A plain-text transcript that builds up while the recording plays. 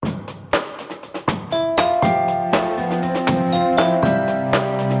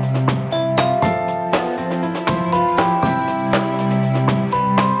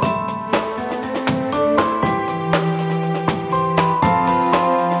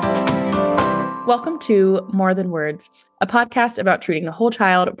Welcome to More Than Words, a podcast about treating the whole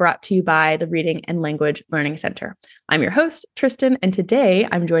child brought to you by the Reading and Language Learning Center. I'm your host, Tristan, and today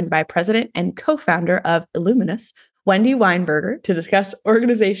I'm joined by president and co-founder of Illuminous, Wendy Weinberger, to discuss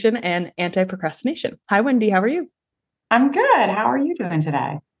organization and anti-procrastination. Hi, Wendy. How are you? I'm good. How are you doing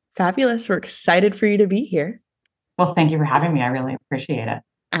today? Fabulous. We're excited for you to be here. Well, thank you for having me. I really appreciate it.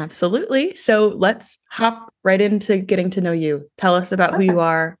 Absolutely. So let's hop right into getting to know you. Tell us about who you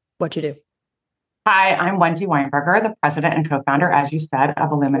are, what you do. Hi, I'm Wendy Weinberger, the president and co-founder, as you said,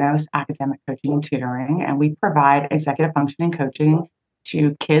 of Illuminous Academic Coaching and Tutoring, and we provide executive functioning coaching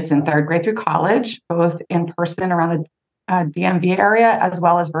to kids in third grade through college, both in person around the DMV area, as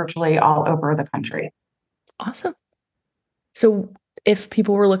well as virtually all over the country. Awesome. So if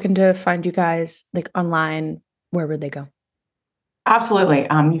people were looking to find you guys like online, where would they go? Absolutely.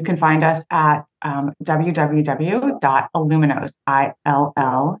 You can find us at www.illuminos,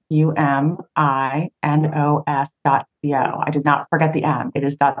 ILLUMINOS.co. I did not forget the M. It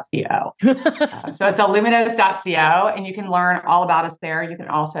is .co. So it's illuminos.co, and you can learn all about us there. You can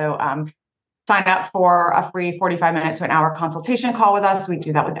also sign up for a free 45-minute to an hour consultation call with us. We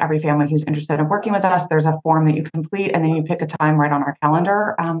do that with every family who's interested in working with us. There's a form that you complete, and then you pick a time right on our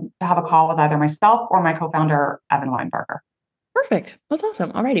calendar to have a call with either myself or my co-founder, Evan Weinberger. Perfect. That's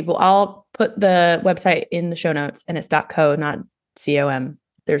awesome. Alrighty. Well, I'll put the website in the show notes, and it's .co, not .com.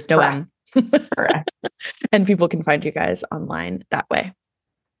 There's no Correct. M. Correct. And people can find you guys online that way.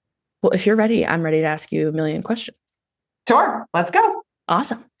 Well, if you're ready, I'm ready to ask you a million questions. Sure. Let's go.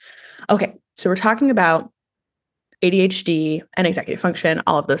 Awesome. Okay. So we're talking about ADHD and executive function,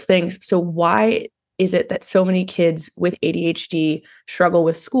 all of those things. So why is it that so many kids with ADHD struggle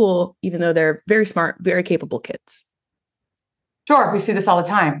with school, even though they're very smart, very capable kids? Sure. We see this all the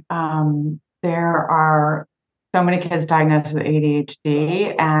time. There are so many kids diagnosed with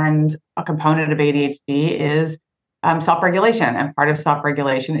ADHD, and a component of ADHD is self-regulation. And part of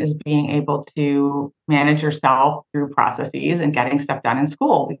self-regulation is being able to manage yourself through processes and getting stuff done in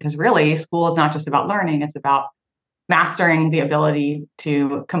school, because really school is not just about learning. It's about mastering the ability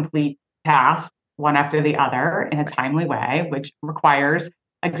to complete tasks one after the other in a timely way, which requires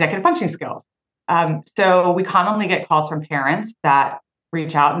executive functioning skills. So we commonly get calls from parents that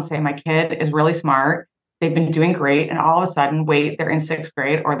reach out and say, my kid is really smart. They've been doing great. And all of a sudden, wait, they're in sixth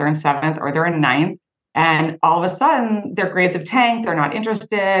grade, or they're in seventh, or they're in ninth. And all of a sudden their grades have tanked. They're not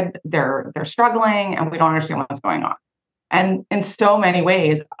interested. They're struggling, and we don't understand what's going on. And in so many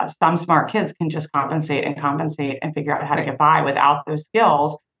ways, some smart kids can just compensate and figure out how to get by without those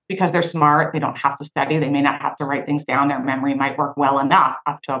skills, because they're smart. They don't have to study. They may not have to write things down. Their memory might work well enough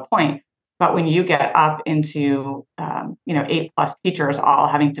up to a point. But when you get up into 8+ teachers all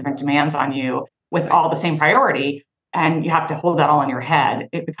having different demands on you with all the same priority, and you have to hold that all in your head,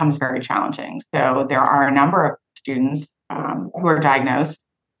 it becomes very challenging. So there are a number of students who are diagnosed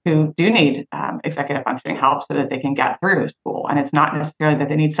who do need executive functioning help so that they can get through school. And it's not necessarily that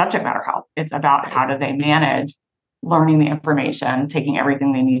they need subject matter help. It's about how do they manage learning the information, taking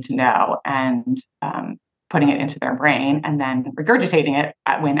everything they need to know, and putting it into their brain, and then regurgitating it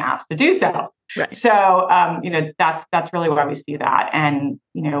when asked to do so. Right. So, that's really why we see that. And,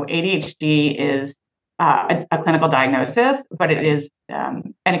 ADHD is a clinical diagnosis, but it is,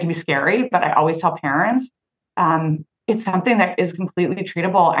 and it can be scary, but I always tell parents, it's something that is completely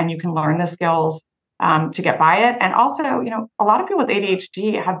treatable, and you can learn the skills to get by it. And also, a lot of people with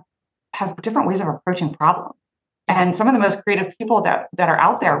ADHD have different ways of approaching problems. And some of the most creative people that are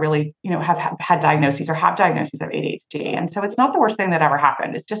out there really, have had diagnoses or have diagnoses of ADHD. And so it's not the worst thing that ever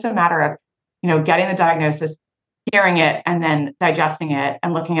happened. It's just a matter of, getting the diagnosis, hearing it, and then digesting it,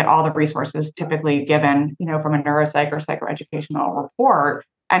 and looking at all the resources typically given, from a neuropsych or psychoeducational report,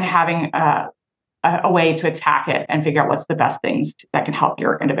 and having a way to attack it and figure out what's the best things that can help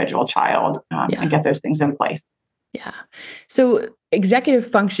your individual child and get those things in place. Yeah. So executive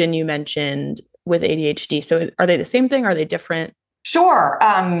function, you mentioned with ADHD. So are they the same thing? Are they different? Sure.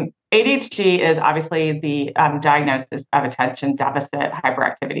 ADHD is obviously the diagnosis of attention deficit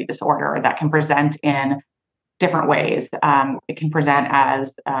hyperactivity disorder that can present in different ways. It can present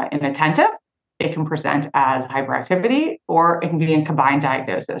as inattentive, it can present as hyperactivity, or it can be in combined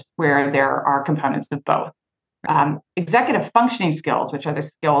diagnosis where there are components of both. Executive functioning skills, which are the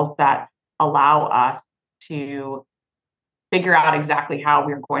skills that allow us to figure out exactly how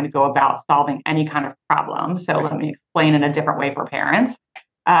we're going to go about solving any kind of problem. So let me explain in a different way for parents.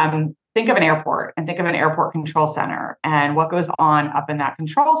 Think of an airport, and think of an airport control center, and what goes on up in that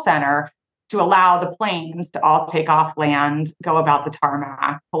control center to allow the planes to all take off, land, go about the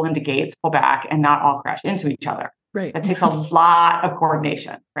tarmac, pull into gates, pull back, and not all crash into each other. Right. That takes a lot of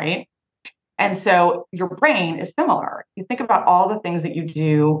coordination, right? And so your brain is similar. You think about all the things that you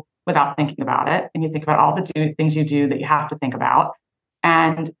do without thinking about it, and you think about all the things you do that you have to think about,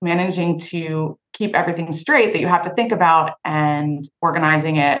 and managing to keep everything straight that you have to think about, and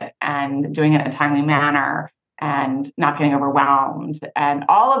organizing it and doing it in a timely manner and not getting overwhelmed, and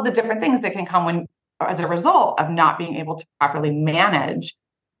all of the different things that can come when as a result of not being able to properly manage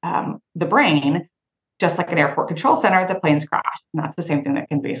the brain. Just like an airport control center, the planes crash. And that's the same thing that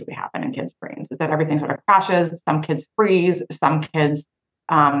can basically happen in kids' brains, is that everything sort of crashes. Some kids freeze, some kids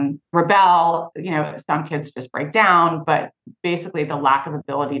rebel, some kids just break down. But basically the lack of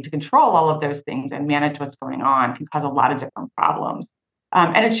ability to control all of those things and manage what's going on can cause a lot of different problems.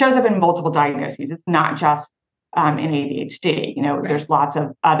 And it shows up in multiple diagnoses. It's not just in ADHD. Right. There's lots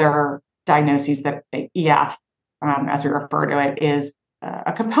of other diagnoses that EF, as we refer to it, is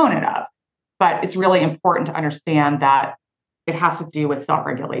a component of. But it's really important to understand that it has to do with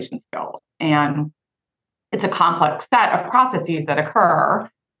self-regulation skills. And it's a complex set of processes that occur.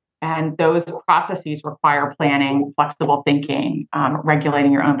 And those processes require planning, flexible thinking,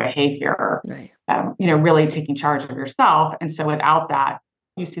 regulating your own behavior, right. Really taking charge of yourself. And so without that,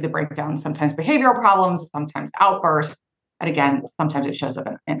 you see the breakdown, sometimes behavioral problems, sometimes outbursts. And again, sometimes it shows up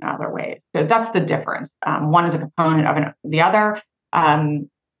in other ways. So that's the difference. One is a component of the other.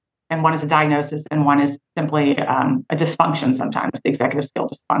 And one is a diagnosis, and one is simply a dysfunction sometimes, the executive skill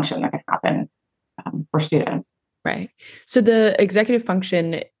dysfunction that can happen for students. Right. So the executive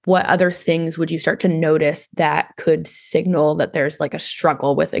function, what other things would you start to notice that could signal that there's like a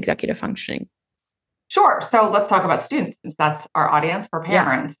struggle with executive functioning? Sure. So let's talk about students, since that's our audience for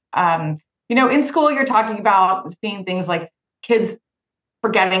parents. Yeah. In school, you're talking about seeing things like kids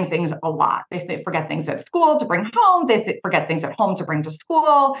forgetting things a lot. They forget things at school to bring home. They forget things at home to bring to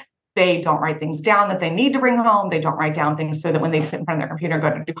school. They don't write things down that they need to bring home. They don't write down things so that when they sit in front of their computer and go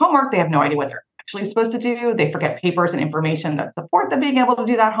to do homework, they have no idea what they're actually supposed to do. They forget papers and information that support them being able to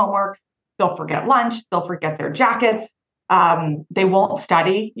do that homework. They'll forget lunch. They'll forget their jackets. They won't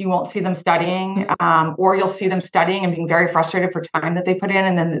study. You won't see them studying, or you'll see them studying and being very frustrated for time that they put in.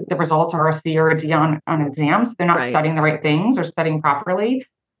 And then the results are a C or a D on exams. They're not studying the right things or studying properly.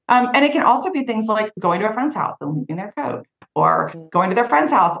 And it can also be things like going to a friend's house and leaving their coat, or going to their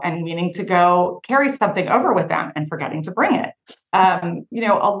friend's house and meaning to go carry something over with them and forgetting to bring it.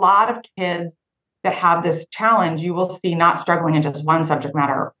 A lot of kids that have this challenge, you will see not struggling in just one subject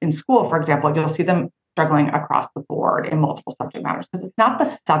matter in school, for example. You'll see them struggling across the board in multiple subject matters, because it's not the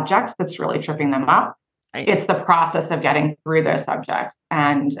subjects that's really tripping them up. Right. It's the process of getting through those subjects.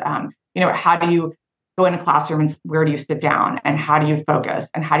 And, how do you go in a classroom and where do you sit down, and how do you focus,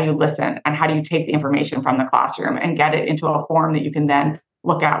 and how do you listen, and how do you take the information from the classroom and get it into a form that you can then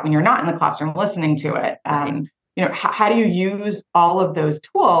look at when you're not in the classroom listening to it. Right. How do you use all of those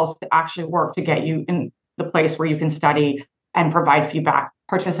tools to actually work to get you in the place where you can study and provide feedback,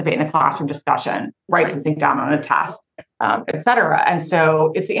 participate in a classroom discussion, write something down on a test, et cetera. And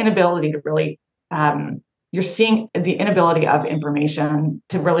so it's the inability to really, you're seeing the inability of information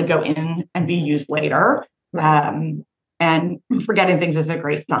to really go in and be used later. Right. And forgetting things is a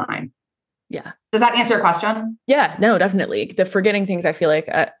great sign. Yeah. Does that answer your question? Yeah, no, definitely. The forgetting things, I feel like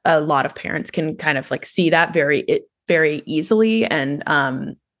a lot of parents can kind of like see that very easily, and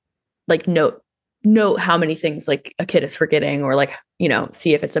note how many things like a kid is forgetting, or like,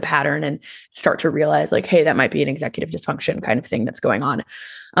 see if it's a pattern and start to realize like, hey, that might be an executive dysfunction kind of thing that's going on.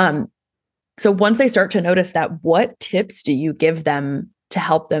 So once they start to notice that, what tips do you give them to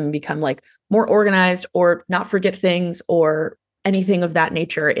help them become like more organized, or not forget things, or anything of that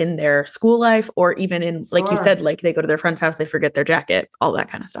nature in their school life, or even in, like you said, like they go to their friend's house, they forget their jacket, all that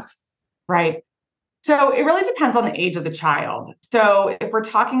kind of stuff? Right. So it really depends on the age of the child. So if we're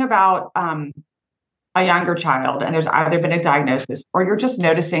talking about a younger child, and there's either been a diagnosis, or you're just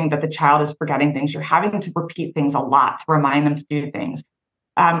noticing that the child is forgetting things, you're having to repeat things a lot to remind them to do things.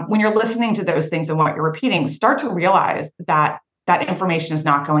 When you're listening to those things and what you're repeating, start to realize that that information is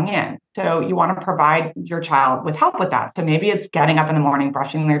not going in. So you want to provide your child with help with that. So maybe it's getting up in the morning,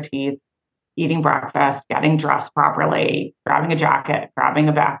 brushing their teeth, eating breakfast, getting dressed properly, grabbing a jacket, grabbing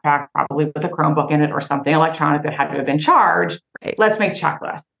a backpack, probably with a Chromebook in it or something electronic that had to have been charged. Right. Let's make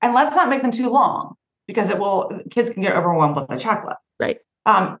checklists. And let's not make them too long, because kids can get overwhelmed with the checklist. Right.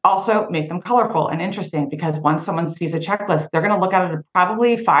 Also make them colorful and interesting, because once someone sees a checklist, they're going to look at it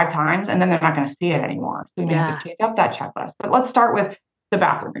probably 5 times, and then they're not going to see it anymore. So you may have to change up that checklist. But let's start with the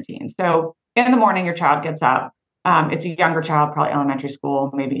bathroom routine. So in the morning, your child gets up. It's a younger child, probably elementary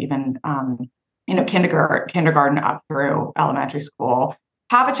school, maybe even kindergarten up through elementary school.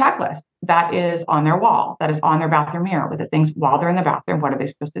 Have a checklist that is on their wall, that is on their bathroom mirror, with the things while they're in the bathroom. What are they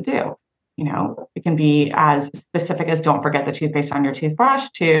supposed to do? It can be as specific as don't forget the toothpaste on your toothbrush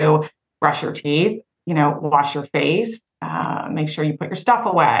to brush your teeth, wash your face, make sure you put your stuff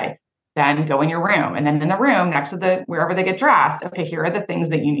away, then go in your room. And then in the room next to wherever they get dressed, okay, here are the things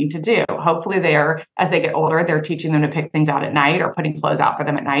that you need to do. Hopefully as they get older, they're teaching them to pick things out at night or putting clothes out for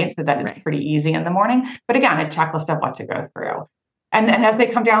them at night so that it's pretty easy in the morning. But again, a checklist of what to go through. And then as they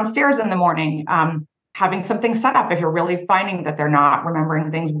come downstairs in the morning, having something set up if you're really finding that they're not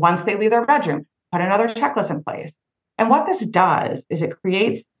remembering things once they leave their bedroom, put another checklist in place. And what this does is it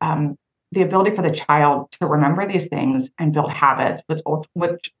creates the ability for the child to remember these things and build habits,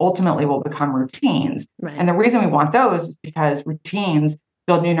 which ultimately will become routines. Right. And the reason we want those is because routines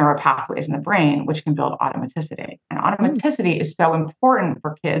build new neural pathways in the brain, which can build automaticity. And automaticity is so important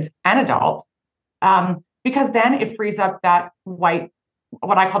for kids and adults because then it frees up that what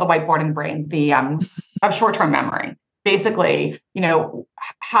I call the whiteboard in the brain, the of short-term memory. Basically,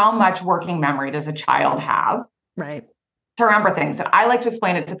 how much working memory does a child have? Right. To remember things. And I like to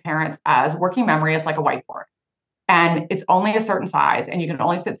explain it to parents as working memory is like a whiteboard. And it's only a certain size and you can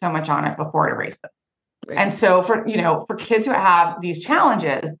only fit so much on it before it erases. Right. And so for kids who have these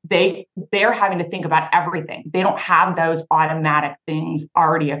challenges, they're having to think about everything. They don't have those automatic things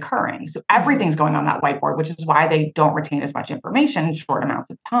already occurring. So everything's going on that whiteboard, which is why they don't retain as much information in short amounts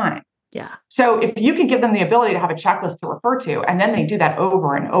of time. Yeah. So if you can give them the ability to have a checklist to refer to, and then they do that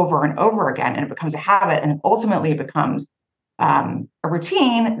over and over and over again, and it becomes a habit, and ultimately it becomes a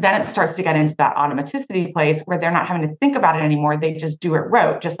routine, then it starts to get into that automaticity place where they're not having to think about it anymore. They just do it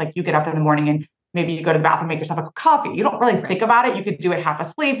rote, just like you get up in the morning and maybe you go to the bathroom, make yourself a cup of coffee. You don't really think about it. You could do it half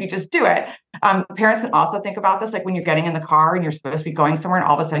asleep. You just do it. Parents can also think about this, like when you're getting in the car and you're supposed to be going somewhere and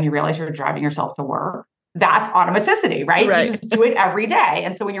all of a sudden you realize you're driving yourself to work. That's automaticity, right? You just do it every day.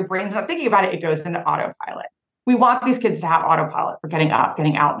 And so when your brain's not thinking about it, it goes into autopilot. We want these kids to have autopilot for getting up,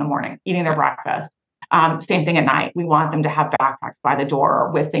 getting out in the morning, eating their breakfast. Same thing at night. We want them to have backpacks by the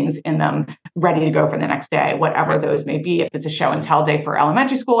door with things in them ready to go for the next day, whatever those may be. If it's a show and tell day for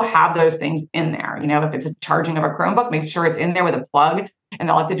elementary school, have those things in there. If it's a charging of a Chromebook, make sure it's in there with a plug. And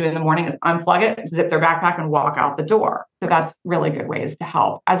all they have to do in the morning is unplug it, zip their backpack and walk out the door. So that's really good ways to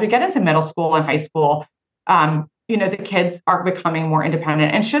help. As we get into middle school and high school, the kids are becoming more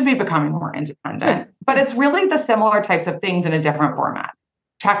independent and should be becoming more independent, but it's really the similar types of things in a different format.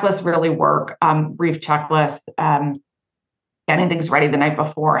 Checklists really work, brief checklists, getting things ready the night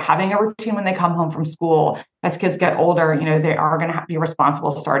before, having a routine when they come home from school. As kids get older, they are going to be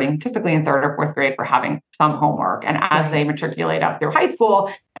responsible starting typically in third or fourth grade for having some homework. And as they matriculate up through high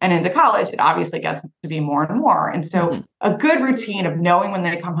school and into college, it obviously gets to be more and more. And so a good routine of knowing when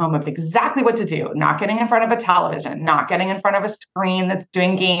they come home of exactly what to do, not getting in front of a television, not getting in front of a screen that's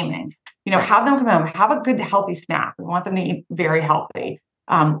doing gaming, have them come home, have a good healthy snack. We want them to eat very healthy.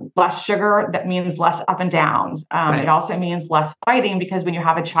 Less sugar, that means less up and downs. It also means less fighting because when you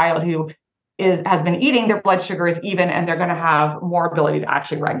have a child who has been eating, their blood sugar is even and they're going to have more ability to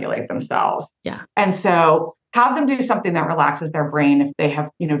actually regulate themselves. Yeah. And so have them do something that relaxes their brain if they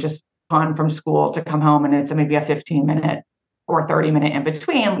have, just gone from school to come home and it's maybe a 15-minute or 30-minute in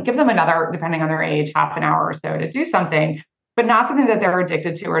between. Give them another, depending on their age, half an hour or so to do something, but not something that they're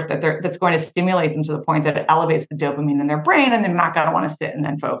addicted to or that's going to stimulate them to the point that it elevates the dopamine in their brain and they're not going to want to sit and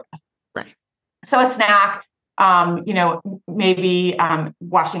then focus. Right. So a snack, maybe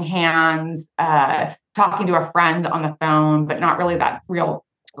washing hands, talking to a friend on the phone, but not really that real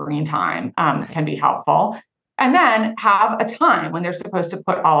screen time can be helpful. And then have a time when they're supposed to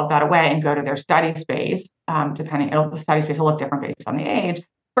put all of that away and go to their study space, the study space will look different based on the age.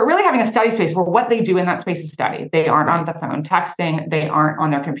 But really having a study space where what they do in that space is study. They aren't on the phone texting. They aren't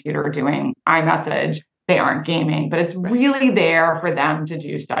on their computer doing iMessage. They aren't gaming, but it's really there for them to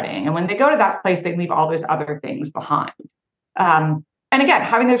do studying. And when they go to that place, they leave all those other things behind. And again,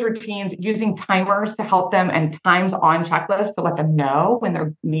 having those routines, using timers to help them and times on checklists to let them know when they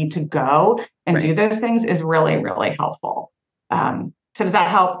need to go and do those things is really, really helpful. So does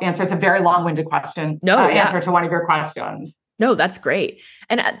that help answer? It's a very long-winded question. Answer to one of your questions. No, that's great.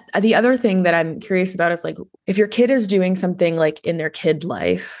 And the other thing that I'm curious about is like, if your kid is doing something like in their kid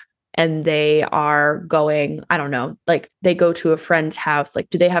life and they are going, I don't know, like they go to a friend's house,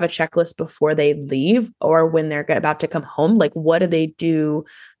 like, do they have a checklist before they leave or when they're about to come home? Like, what do they do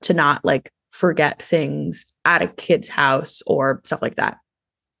to not like forget things at a kid's house or stuff like that?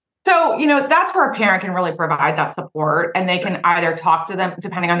 So, that's where a parent can really provide that support and they can either talk to them,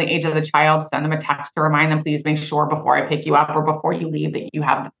 depending on the age of the child, send them a text to remind them, please make sure before I pick you up or before you leave that you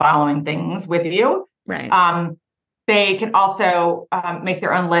have the following things with you. Right. They can also make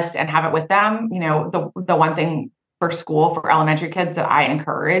their own list and have it with them. The one thing for school for elementary kids that I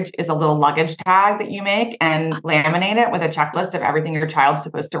encourage is a little luggage tag that you make and laminate it with a checklist of everything your child's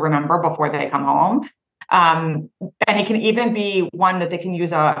supposed to remember before they come home. And it can even be one that they can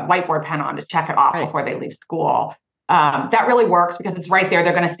use a whiteboard pen on to check it off before they leave school. That really works because it's right there.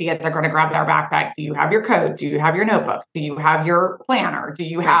 They're going to see it. They're going to grab their backpack. Do you have your code? Do you have your notebook? Do you have your planner? Do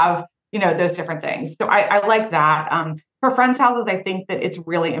you have, those different things? So I like that. For friends' houses, I think that it's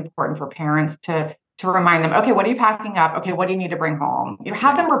really important for parents to remind them, okay, what are you packing up? Okay, what do you need to bring home?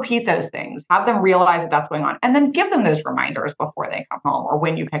 Have them repeat those things, have them realize that that's going on, and then give them those reminders before they come home or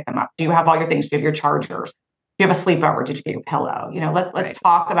when you pick them up. Do you have all your things? Do you have your chargers? Do you have a sleepover? Did you get your pillow? Let's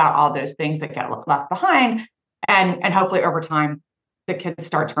talk about all those things that get left behind, and hopefully over time, the kids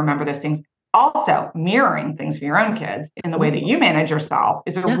start to remember those things. Also, mirroring things for your own kids in the way that you manage yourself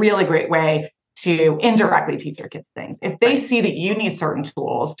is a really great way to indirectly teach your kids things. If they see that you need certain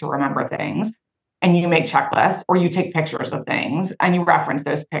tools to remember things, and you make checklists or you take pictures of things and you reference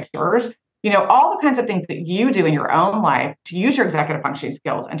those pictures, all the kinds of things that you do in your own life to use your executive functioning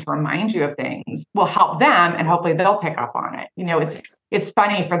skills and to remind you of things will help them, and hopefully they'll pick up on it. It's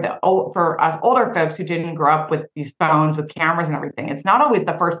funny for us older folks who didn't grow up with these phones with cameras and everything. It's not always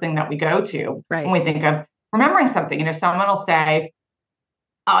the first thing that we go to when we think of remembering something. Someone will say,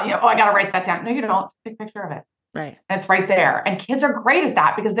 I got to write that down. No, you don't. Take a picture of it. Right. And it's right there. And kids are great at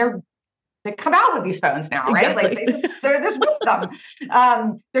that because they come out with these phones now, right? Exactly. Like they're just with them.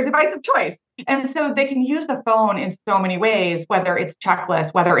 Their device of choice. And so they can use the phone in so many ways, whether it's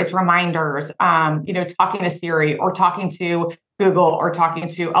checklists, whether it's reminders, talking to Siri or talking to Google or talking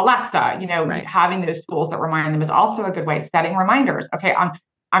to Alexa, having those tools that remind them is also a good way. Setting reminders. Okay,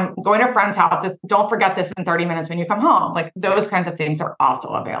 I'm going to a friend's house. Don't forget this in 30 minutes when you come home. Like those kinds of things are also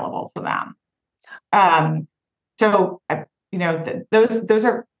available to them. Those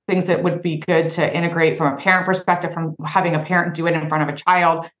are things that would be good to integrate from a parent perspective, from having a parent do it in front of a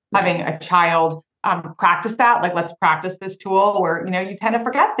child, having a child practice that. Like, let's practice this tool where, you tend to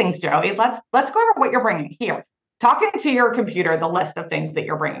forget things, Joey. Let's go over what you're bringing here. Talking to your computer, the list of things that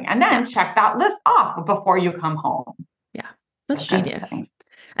you're bringing, and then check that list off before you come home. Yeah, that's genius.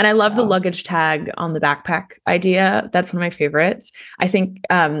 And I love the luggage tag on the backpack idea. That's one of my favorites. I think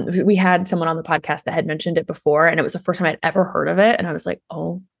we had someone on the podcast that had mentioned it before, and it was the first time I'd ever heard of it. And I was like,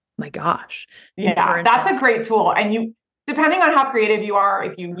 oh my gosh. Yeah, that's a great tool. And depending on how creative you are,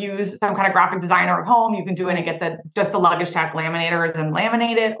 if you use some kind of graphic designer at home, you can do it and get just the luggage tag laminators and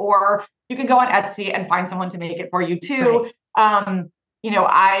laminate it, or you can go on Etsy and find someone to make it for you too.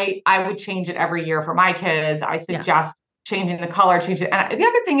 Right. I would change it every year for my kids. I suggest changing the color, change it. And the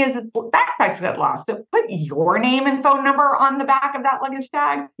other thing is backpacks get lost. So put your name and phone number on the back of that luggage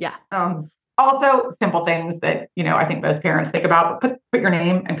tag. Yeah. Also, simple things that, I think most parents think about, but put your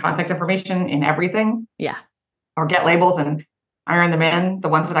name and contact information in everything. Yeah. Or get labels and iron them in, the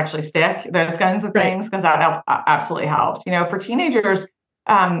ones that actually stick, those kinds of things, because that absolutely helps. For teenagers,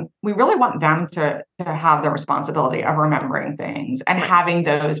 we really want them to have the responsibility of remembering things and having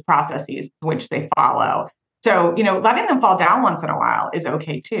those processes which they follow. So, letting them fall down once in a while is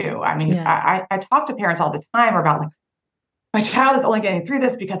okay too. I mean, I talk to parents all the time about, like, my child is only getting through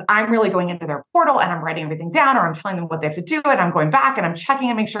this because I'm really going into their portal and I'm writing everything down, or I'm telling them what they have to do, and I'm going back and I'm checking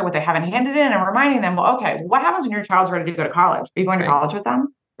and make sure what they haven't handed in and reminding them, well, okay, what happens when your child's ready to go to college? Are you going to college with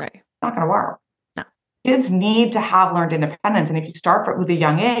them? Right. It's not going to work. No. Kids need to have learned independence. And if you start with a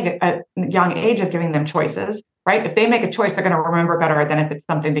young age of giving them choices, right? If they make a choice, they're going to remember better than if it's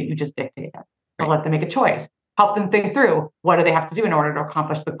something that you just dictated. So let them make a choice. Help them think through, what do they have to do in order to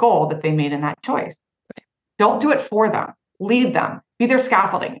accomplish the goal that they made in that choice? Right. Don't do it for them. Lead them. Be their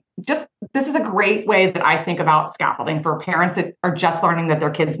scaffolding. This is a great way that I think about scaffolding for parents that are just learning that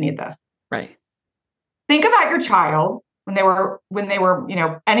their kids need this. Right. Think about your child when they were,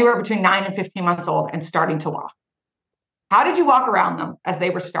 anywhere between 9 and 15 months old and starting to walk. How did you walk around them as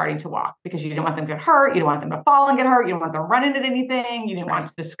they were starting to walk? Because you didn't want them to get hurt. You didn't want them to fall and get hurt. You didn't want them to run into anything. You didn't want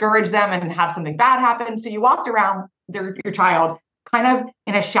to discourage them and have something bad happen. So you walked around your child kind of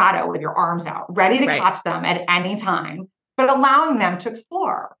in a shadow with your arms out, ready to catch them at any time, but allowing them to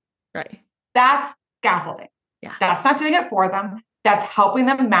explore. Right. That's scaffolding. Yeah. That's not doing it for them. That's helping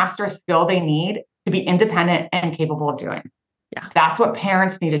them master a skill they need to be independent and capable of doing. Yeah. That's what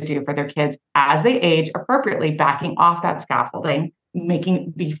parents need to do for their kids as they age appropriately, backing off that scaffolding,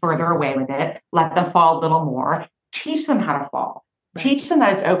 be further away with it, let them fall a little more, teach them how to fall. Right. Teach them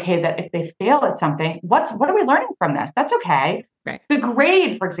that it's okay that if they fail at something, what are we learning from this? That's okay. Right. The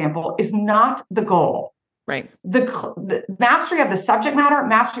grade, for example, is not the goal. Right. The mastery of the subject matter,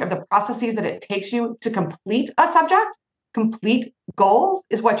 mastery of the processes that it takes you to complete a subject, complete goals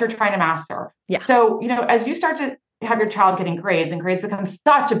is what you're trying to master. Yeah. So, as you start to have your child getting grades, and grades become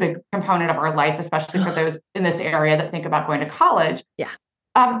such a big component of our life, especially for those in this area that think about going to college. Yeah.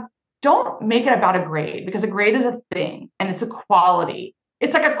 Don't make it about a grade, because a grade is a thing and it's a quality.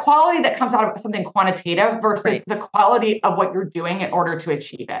 It's like a quality that comes out of something quantitative versus the quality of what you're doing in order to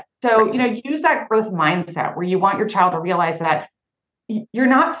achieve it. So, use that growth mindset where you want your child to realize that you're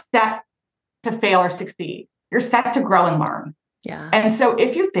not set to fail or succeed. You're set to grow and learn. Yeah. And so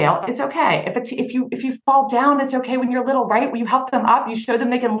if you fail, it's okay. If you fall down, it's okay when you're little, right? When you help them up, you show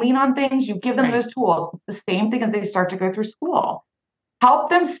them they can lean on things, you give them those tools. It's the same thing as they start to go through school. Help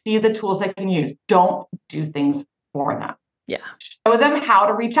them see the tools they can use. Don't do things for them. Yeah. Show them how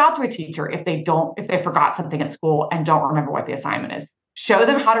to reach out to a teacher if they forgot something at school and don't remember what the assignment is. Show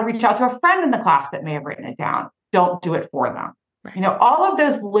them how to reach out to a friend in the class that may have written it down. Don't do it for them. Right. All of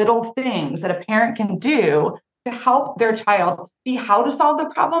those little things that a parent can do to help their child see how to solve the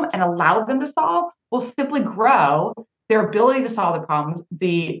problem and allow them to solve will simply grow their ability to solve the problems,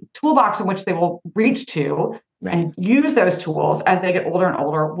 the toolbox in which they will reach to and use those tools as they get older and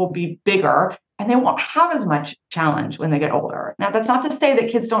older will be bigger, and they won't have as much challenge when they get older. Now, that's not to say that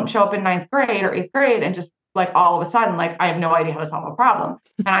kids don't show up in 9th grade or 8th grade and just like all of a sudden, like, I have no idea how to solve a problem.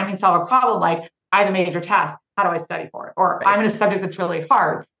 And I mean, solve a problem like, I have a major test. How do I study for it? Or I'm in a subject that's really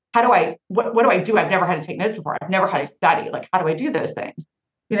hard. What do I do? I've never had to take notes before. I've never had to study. Like, how do I do those things?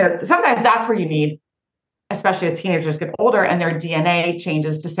 Sometimes that's where you need, especially as teenagers get older and their DNA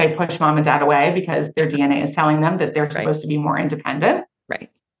changes to say, push mom and dad away because their DNA is telling them that they're supposed to be more independent. Right.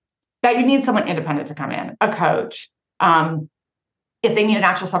 That you need someone independent to come in, a coach. If they need an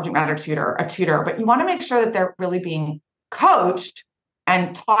actual subject matter tutor, a tutor, but you want to make sure that they're really being coached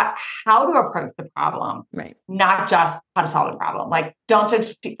and taught how to approach the problem, not just how to solve the problem. Like, don't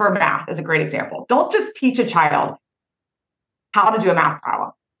just, for math is a great example. Don't just teach a child how to do a math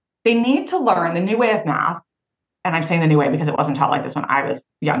problem. They need to learn the new way of math. And I'm saying the new way because it wasn't taught like this when I was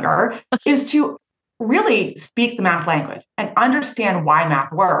younger, is to really speak the math language and understand why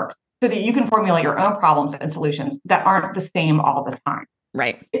math works so that you can formulate your own problems and solutions that aren't the same all the time.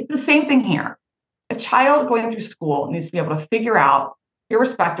 Right. It's the same thing here. A child going through school needs to be able to figure out,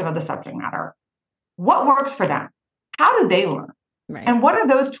 irrespective of the subject matter, what works for them. How do they learn? Right. And what are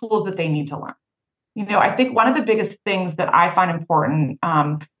those tools that they need to learn? I think one of the biggest things that I find important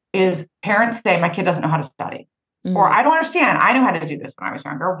is parents say, my kid doesn't know how to study. Or I don't understand. I know how to do this when I was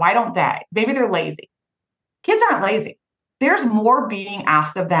younger. Why don't they? Maybe they're lazy. Kids aren't lazy. There's more being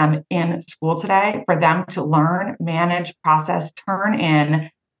asked of them in school today for them to learn, manage, process, turn in,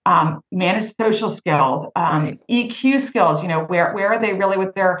 manage social skills, EQ skills. Where are they really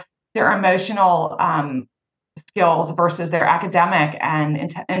with their emotional skills versus their academic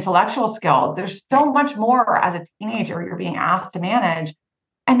and intellectual skills? There's so much more as a teenager you're being asked to manage,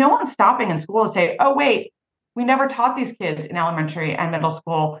 and no one's stopping in school to say, "Oh, wait, we never taught these kids in elementary and middle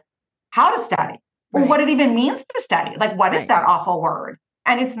school how to study, or what it even means to study. Like, what is that awful word?"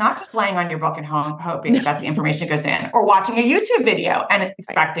 And it's not just laying on your book at home, hoping that the information goes in, or watching a YouTube video and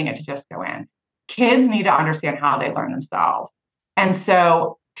expecting it to just go in. Kids need to understand how they learn themselves. And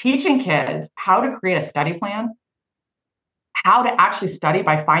so teaching kids how to create a study plan, how to actually study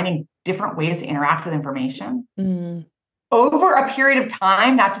by finding different ways to interact with information over a period of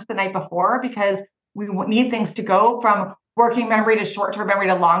time, not just the night before, because we need things to go from working memory to short-term memory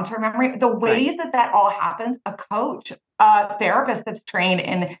to long-term memory. The ways that all happens, a coach, a therapist that's trained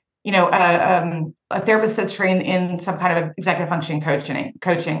in, a therapist that's trained in some kind of executive functioning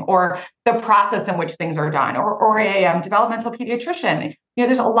coaching, or the process in which things are done, or a developmental pediatrician.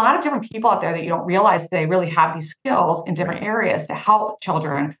 There's a lot of different people out there that you don't realize they really have these skills in different areas to help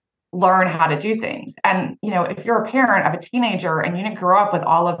children learn how to do things. And, if you're a parent of a teenager and you didn't grow up with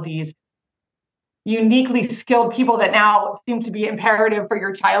all of these uniquely skilled people that now seem to be imperative for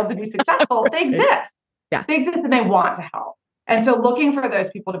your child to be successful, they exist. Yeah. They exist and they want to help. And so looking for those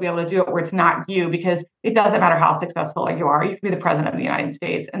people to be able to do it where it's not you, because it doesn't matter how successful you are. You could be the president of the United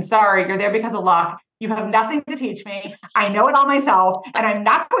States. And sorry, you're there because of luck. You have nothing to teach me. I know it all myself, and I'm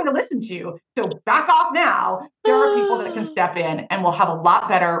not going to listen to you. So back off now. There are people that can step in and will have a lot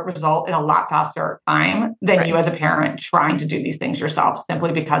better result in a lot faster time than you as a parent trying to do these things yourself,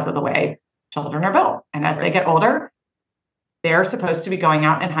 simply because of the way children are built. And as they get older, they're supposed to be going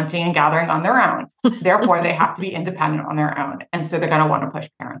out and hunting and gathering on their own. Therefore, they have to be independent on their own. And so they're going to want to push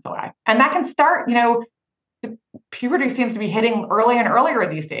parents away. And that can start, puberty seems to be hitting earlier and earlier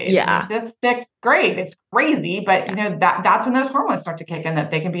these days. Yeah. It's great. It's crazy. But, that's when those hormones start to kick in,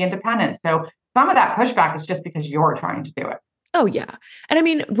 that they can be independent. So some of that pushback is just because you're trying to do it. Oh, yeah. And I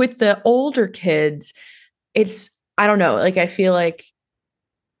mean, with the older kids, I don't know, like, I feel like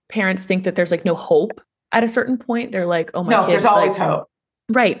parents think that there's like no hope at a certain point, they're like, oh, my No, kid, there's always like, hope.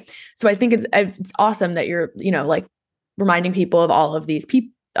 right. So I think it's awesome that you're, like reminding people of all of these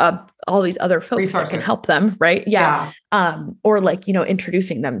people, all these other folks Resources that can help them. Right. Yeah. Or like,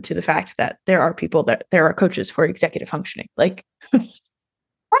 introducing them to the fact that there are people there are coaches for executive functioning. Like, right.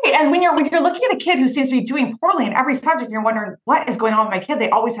 And when you're looking at a kid who seems to be doing poorly in every subject, you're wondering what is going on with my kid. They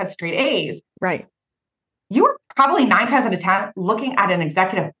always had straight A's. Right. You are probably 9 times out of 10 looking at an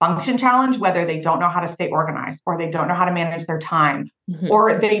executive function challenge, whether they don't know how to stay organized, or they don't know how to manage their time,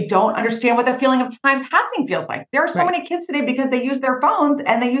 or they don't understand what the feeling of time passing feels like. There are so many kids today because they use their phones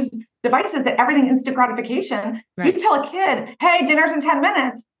and they use devices that everything instant gratification. You tell a kid, hey, dinner's in 10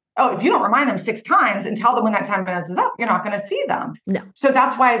 minutes. Oh, if you don't remind them 6 times and tell them when that 10 minutes is up, you're not going to see them. No. So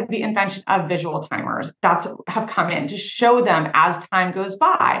that's why the invention of visual timers have come in to show them as time goes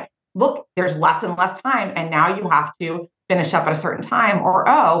by. Look, there's less and less time, and now you have to finish up at a certain time, or,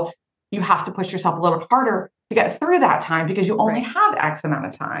 you have to push yourself a little bit harder to get through that time because you only have X amount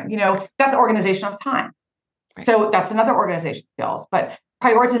of time. That's organization of time. Right. So that's another organization skills, but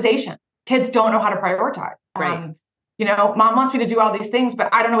prioritization. Kids don't know how to prioritize. Right. Mom wants me to do all these things, but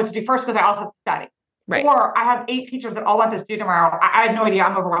I don't know what to do first because I also have to study. Right. Or I have 8 teachers that all want this due tomorrow. I have no idea.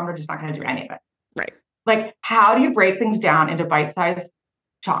 I'm overwhelmed. I'm just not going to do any of it. Right. Like, how do you break things down into bite-sized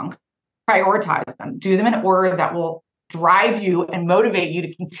chunks, prioritize them, do them in order that will drive you and motivate you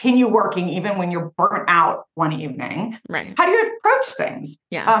to continue working even when you're burnt out one evening? Right. How do you approach things?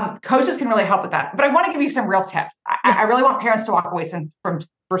 Yeah. Coaches can really help with that. But I want to give you some real tips. I really want parents to walk away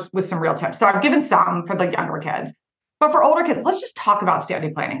with some real tips. So I've given some for the younger kids. But for older kids, let's just talk about study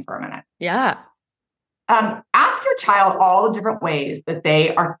planning for a minute. Yeah. Ask your child all the different ways that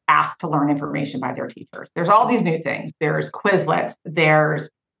they are asked to learn information by their teachers. There's all these new things. There's Quizlets. There's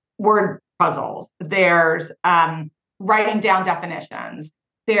word puzzles. There's writing down definitions.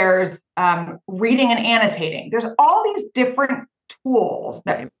 There's reading and annotating. There's all these different tools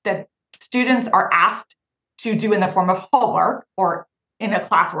that students are asked to do in the form of homework or in a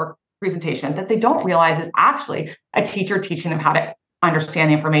classwork presentation that they don't realize is actually a teacher teaching them how to understand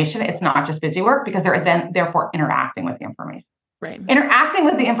the information. It's not just busy work because they're then therefore interacting with the information. Right. Interacting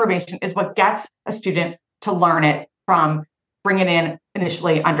with the information is what gets a student to learn it from bringing it in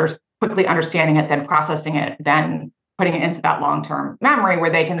initially quickly understanding it, then processing it, then putting it into that long-term memory where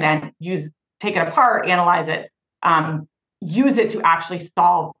they can then take it apart, analyze it, use it to actually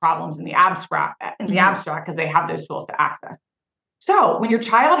solve problems in the abstract because they have those tools to access. So when your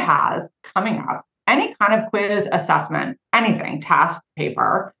child has coming up any kind of quiz, assessment, anything, test,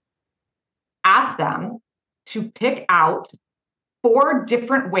 paper, ask them to pick out 4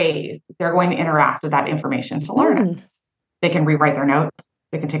 different ways they're going to interact with that information to learn it. They can rewrite their notes.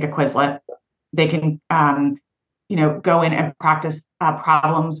 They can take a Quizlet. They can, go in and practice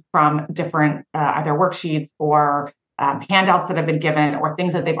problems from different either worksheets or handouts that have been given or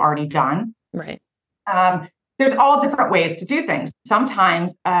things that they've already done. Right. There's all different ways to do things.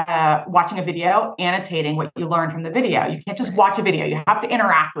 Sometimes watching a video, annotating what you learn from the video. You can't just watch a video. You have to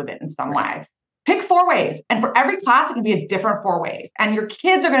interact with it in some way. Pick 4 ways. And for every class, it can be a different 4 ways. And your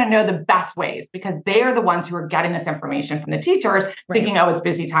kids are going to know the best ways because they are the ones who are getting this information from the teachers, thinking, oh, it's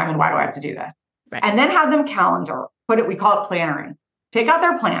busy time and why do I have to do this? Right. And then have them calendar. We call it plannering. Take out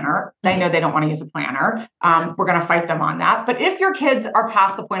their planner. They know they don't want to use a planner. We're going to fight them on that. But if your kids are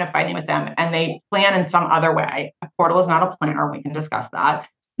past the point of fighting with them and they plan in some other way, a portal is not a planner. We can discuss that.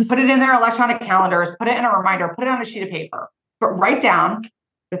 Put it in their electronic calendars, put it in a reminder, put it on a sheet of paper, but write down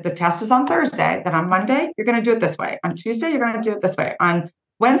that the test is on Thursday, that on Monday, you're going to do it this way. On Tuesday, you're going to do it this way. On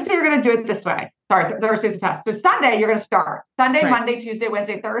Wednesday, you're going to do it this way. Sorry, Thursday's the test. So Sunday, you're going to start. Sunday, Monday, Tuesday,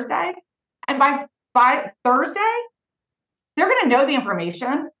 Wednesday, Thursday. And by Thursday, they're going to know the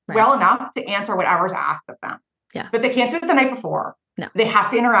information well enough to answer whatever's asked of them. Yeah. But they can't do it the night before. No. They have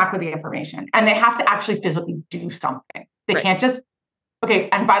to interact with the information and they have to actually physically do something. They can't just,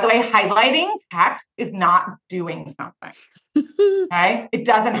 and by the way, highlighting text is not doing something. Okay. It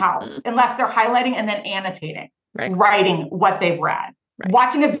doesn't help unless they're highlighting and then annotating, writing what they've read.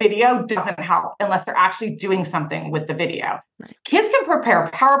 Watching a video doesn't help unless they're actually doing something with the video. Kids can prepare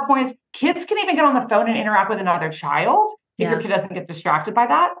PowerPoints. Kids can even get on the phone and interact with another child if your kid doesn't get distracted by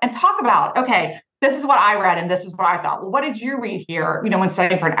that and talk about, this is what I read and this is what I thought. Well, what did you read here? When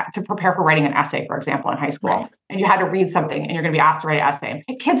studying to prepare for writing an essay, for example, in high school, and you had to read something and you're going to be asked to write an essay.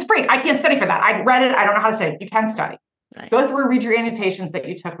 And kids freak. I can't study for that. I read it. I don't know how to say it. You can study. Go through, read your annotations that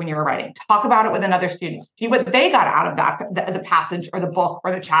you took when you were writing. Talk about it with another student. See what they got out of that, the passage or the book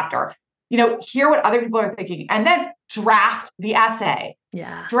or the chapter. Hear what other people are thinking, and then draft the essay.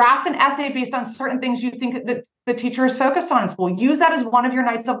 Yeah. Draft an essay based on certain things you think that the teacher is focused on in school. Use that as one of your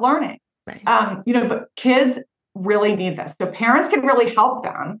nights of learning. Right. But kids really need this. So parents can really help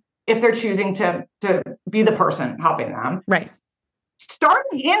them if they're choosing to be the person helping them. Right.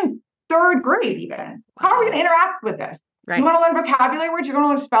 Starting in third grade, even. How are we going to interact with this? Right. You want to learn vocabulary words? You're going to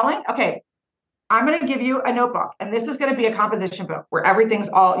learn spelling? Okay. I'm going to give you a notebook, and this is going to be a composition book where everything's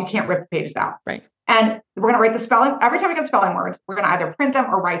you can't rip the pages out. Right. And we're going to write the spelling. Every time we get spelling words, we're going to either print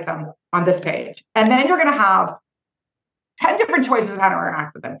them or write them on this page. And then you're going to have 10 different choices of how to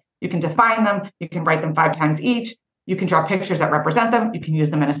interact with them. You can define them. You can write them 5 times each. You can draw pictures that represent them. You can use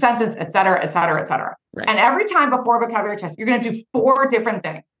them in a sentence, et cetera, et cetera, et cetera. Right. And every time before a vocabulary test, you're going to do 4 different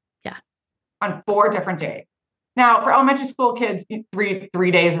things. Yeah. On 4 different days. Now, for elementary school kids,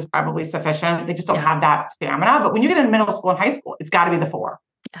 3 days is probably sufficient. They just don't have that stamina. But when you get into middle school and high school, it's got to be the 4.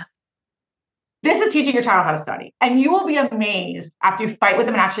 Yeah. This is teaching your child how to study. And you will be amazed after you fight with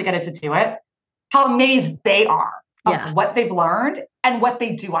them and actually get it to do it, how amazed they are of what they've learned and what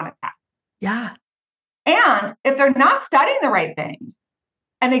they do on a test. Yeah. And if they're not studying the right things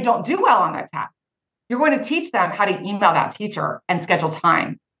and they don't do well on that test, you're going to teach them how to email that teacher and schedule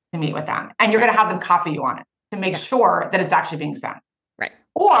time to meet with them. And you're going to have them copy you on it to make sure that it's actually being sent. Right.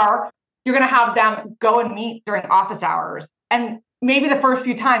 Or you're going to have them go and meet during office hours and maybe the first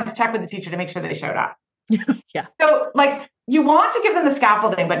few times check with the teacher to make sure they showed up. Yeah. So you want to give them the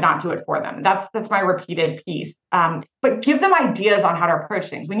scaffolding, but not do it for them. That's my repeated piece. But give them ideas on how to approach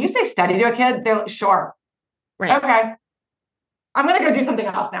things. When you say study to a kid, they're like, sure. Right. Okay. I'm going to go do something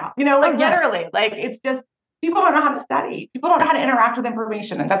else now. Literally, it's just, people don't know how to study. People don't know how to interact with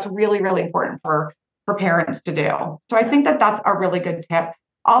information. And that's really, really important for parents to do. So I think that that's a really good tip.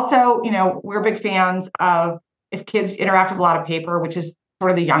 Also, we're big fans of, if kids interact with a lot of paper, which is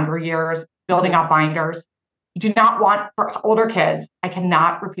sort of the younger years, building out binders. You do not want, for older kids, I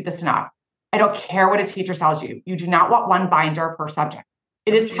cannot repeat this enough. I don't care what a teacher tells you. You do not want 1 binder per subject.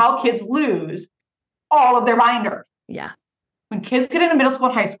 It is how kids lose all of their binders. Yeah. When kids get into middle school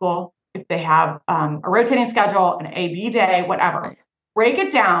and high school, if they have a rotating schedule, an A/B day, whatever, break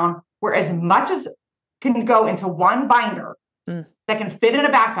it down where as much as can go into 1 binder that can fit in a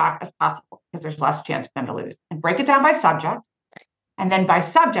backpack as possible, because there's less chance for them to lose. And break it down by subject. And then by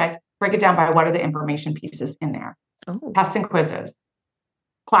subject, break it down by what are the information pieces in there. Tests and quizzes,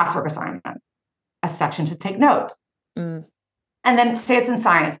 classwork assignments, a section to take notes. And then say it's in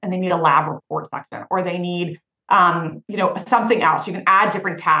science and they need a lab report section, or they need something else. You can add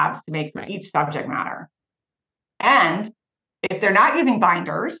different tabs to make each subject matter. And if they're not using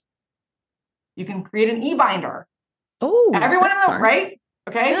binders, you can create an e-binder. Oh, everyone knows, right?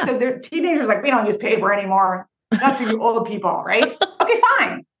 Okay. Yeah. So they're teenagers, we don't use paper anymore. That's for you old people, right? Okay,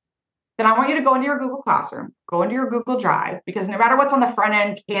 fine. Then I want you to go into your Google Classroom, go into your Google Drive, because no matter what's on the front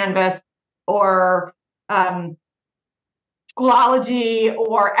end, Canvas or Schoology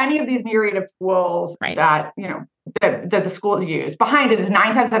or any of these myriad of tools that the schools use, behind it is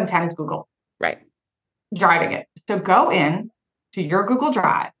 9 times out of 10 is Google. Right. Driving it. So go in to your Google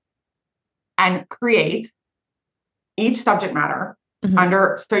Drive and create each subject matter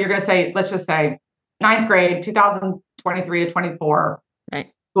under. So you're going to say, let's just say 9th grade, 2023 to 24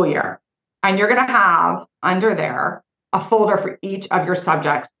 school year. And you're going to have under there a folder for each of your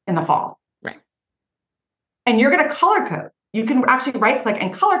subjects in the fall. Right. And you're going to color code. You can actually right click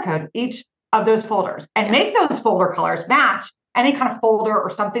and color code each of those folders and make those folder colors match any kind of folder or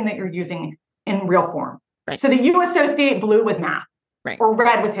something that you're using in real form. Right. So that you associate blue with math or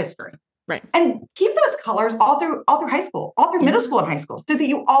red with history. Right. And keep those colors all through high school, all through middle school and high school, so that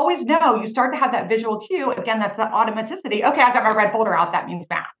you always know, you start to have that visual cue. Again, that's the automaticity. Okay, I've got my red folder out. That means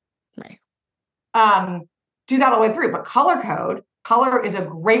math. Right. Do that all the way through. But color code, color is a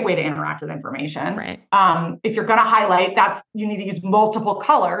great way to interact with information. Right. If you're going to highlight, you need to use multiple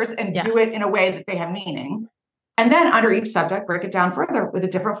colors and do it in a way that they have meaning. And then under each subject, break it down further with a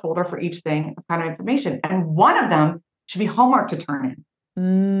different folder for each thing of kind of information. And one of them should be homework to turn in.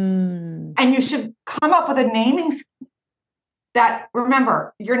 And you should come up with a naming scheme that,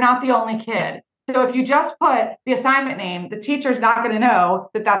 remember, you're not the only kid. So if you just put the assignment name, the teacher's not going to know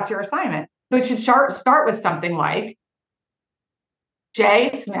that that's your assignment. So it should start with something like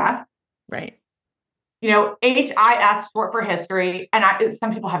J. Smith. Right. HIS short for history. And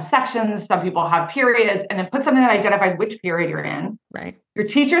some people have sections, some people have periods, and then put something that identifies which period you're in. Right. Your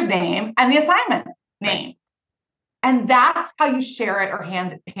teacher's name and the assignment name. Right. And that's how you share it or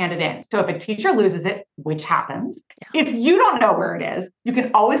hand it in. So if a teacher loses it, which happens, if you don't know where it is, you can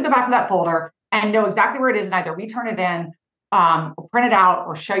always go back to that folder and know exactly where it is and either return it in, or print it out,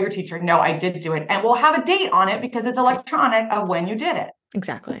 or show your teacher, no, I did do it. And we'll have a date on it because it's electronic of when you did it.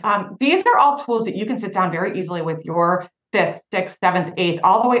 Exactly. These are all tools that you can sit down very easily with your fifth, sixth, seventh, eighth,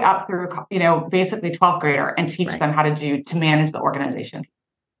 all the way up through, basically 12th grader and teach them how to manage the organization.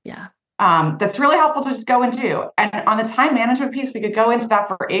 Yeah. That's really helpful to just go and do. And on the time management piece, we could go into that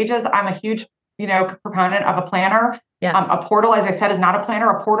for ages. I'm a huge, proponent of a planner. Yeah. A portal, as I said, is not a planner.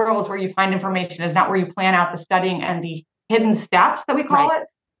 A portal is where you find information. It's not where you plan out the studying and the hidden steps that we call it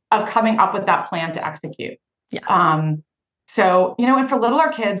of coming up with that plan to execute. Yeah. So, and for littler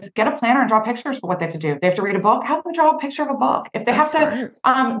kids, get a planner and draw pictures for what they have to do. If they have to read a book, have them draw a picture of a book. If they have to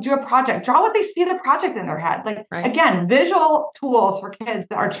do a project, draw what they see the project in their head. Again, visual tools for kids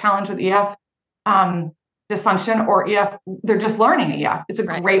that are challenged with EF dysfunction or EF, they're just learning EF. It's a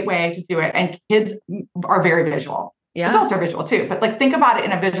great way to do it. And kids are very visual. Yeah. Adults are visual too, but think about it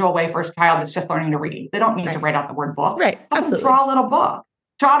in a visual way for a child that's just learning to read. They don't need to write out the word book. Right. Have them draw a little book.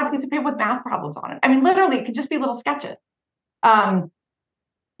 Draw out a piece of paper with math problems on it. I mean, literally, it could just be little sketches.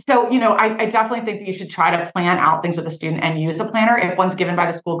 So, I definitely think that you should try to plan out things with a student and use a planner. If one's given by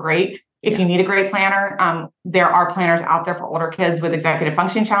the school, great. If you need a great planner, there are planners out there for older kids with executive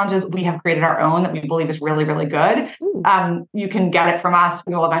functioning challenges. We have created our own that we believe is really, really good. You can get it from us.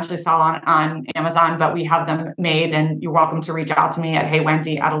 We will eventually sell on Amazon, but we have them made, and you're welcome to reach out to me at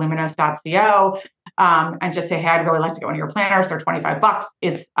heywendy@illuminos.co and just say, hey, I'd really like to go into your planners. They're $25.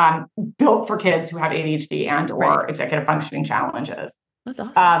 It's built for kids who have ADHD and or executive functioning challenges. That's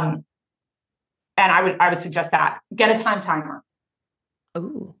awesome. And I would suggest that. Get a time timer.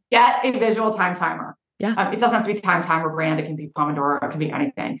 Ooh. Get a visual time timer. Yeah. It doesn't have to be time timer brand. It can be Pomodoro. It can be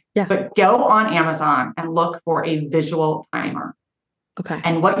anything. Yeah. But go on Amazon and look for a visual timer. Okay.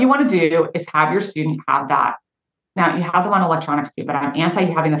 And what you want to do is have your student have that. Now, you have them on electronics too, but I'm anti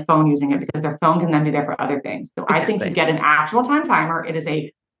you having the phone using it because their phone can then be there for other things. So I think you get an actual time timer. It is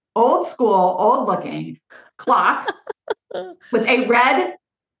a old school, old looking clock with a red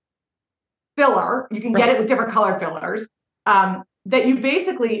filler. You can get it with different colored fillers. That you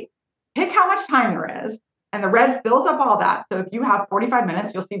basically pick how much time there is, and the red fills up all that. So if you have 45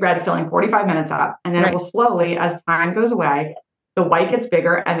 minutes, you'll see red filling 45 minutes up, and then it will slowly, as time goes away, the white gets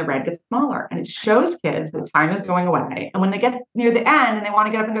bigger and the red gets smaller. And it shows kids that time is going away. And when they get near the end and they want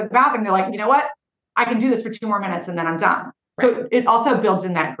to get up and go to the bathroom, they're like, you know what? I can do this for 2 more minutes and then I'm done. So it also builds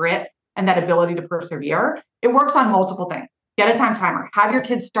in that grit and that ability to persevere. It works on multiple things. Get a time timer. Have your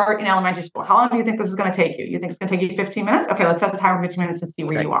kids start in elementary school. How long do you think this is going to take you? You think it's going to take you 15 minutes? Okay, let's set the timer for 15 minutes and see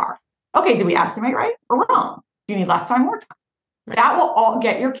where you are. Okay, do we estimate right or wrong? Do you need less time, more time? That will all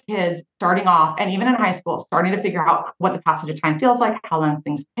get your kids starting off, and even in high school, starting to figure out what the passage of time feels like, how long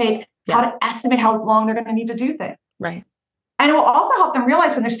things take, how to estimate how long they're going to need to do things. Right. And it will also help them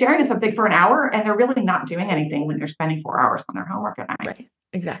realize when they're staring at something for an hour and they're really not doing anything when they're spending 4 hours on their homework at night. Right.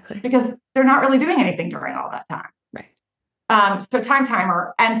 Exactly. Because they're not really doing anything during all that time. Right. So time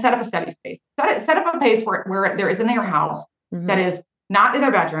timer and set up a study space. Set up a place where there is in your house that is not in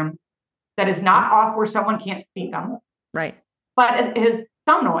their bedroom, that is not off where someone can't see them. Right. But it is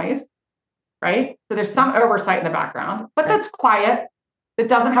some noise, right? So there's some oversight in the background, but that's quiet. It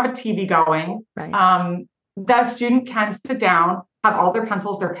doesn't have a TV going. Right. That student can sit down, have all their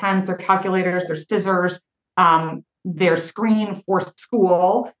pencils, their pens, their calculators, their scissors, their screen for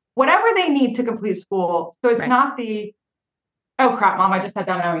school, whatever they need to complete school. So it's not the, oh crap, mom, I just sat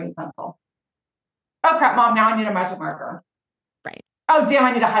down, now I need a pencil. Oh crap, mom, now I need a magic marker. Right. Oh, damn,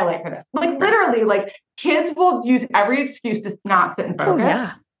 I need a highlight for this. Literally, kids will use every excuse to not sit and focus. Oh,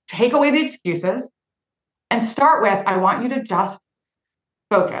 yeah. Take away the excuses and start with, I want you to just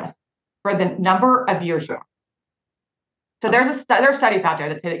focus for the number of years you are. So there are studies out there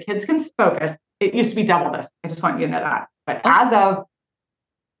that say that kids can focus. It used to be double this. I just want you to know that. But as of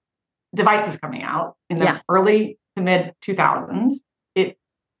devices coming out in the early to mid 2000s, it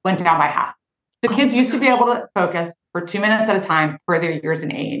went down by half. So kids used to be able to focus for 2 minutes at a time for their years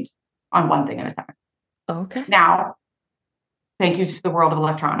and age on one thing at a time. Okay. Now, thank you to the world of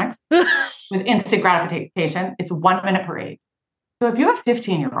electronics. With instant gratification, it's 1 minute per age. So if you have a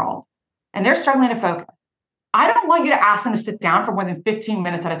 15-year-old and they're struggling to focus, I don't want you to ask them to sit down for more than 15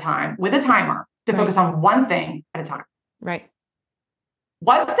 minutes at a time with a timer to focus on one thing at a time. Right.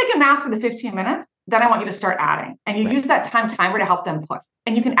 Once they can master the 15 minutes, then I want you to start adding. And you use that time timer to help them push.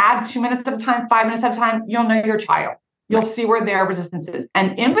 And you can add 2 minutes at a time, 5 minutes at a time. You'll know your child. You'll see where their resistance is.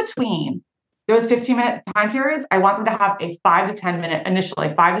 And in between those 15-minute time periods, I want them to have a 5 to 10 minute,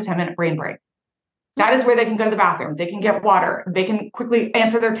 initially 5 to 10 minute brain break. That is where they can go to the bathroom. They can get water. They can quickly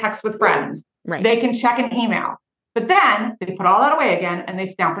answer their texts with friends. Right. They can check an email. But then they put all that away again and they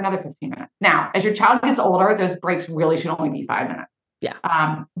sit down for another 15 minutes. Now, as your child gets older, those breaks really should only be 5 minutes.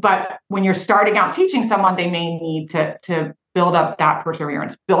 Yeah. But when you're starting out teaching someone, they may need to build up that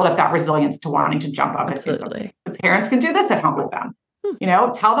perseverance, build up that resilience to wanting to jump up. Absolutely. The parents can do this at home with them.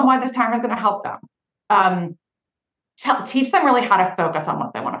 Tell them why this timer is going to help them. Teach them really how to focus on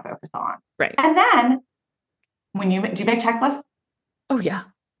what they want to focus on. Right. And then do you make checklists? Oh, yeah.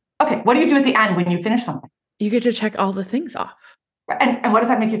 Okay. What do you do at the end when you finish something? You get to check all the things off. And what does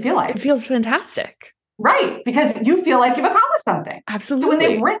that make you feel like? It feels fantastic. Right. Because you feel like you've accomplished something. Absolutely. So when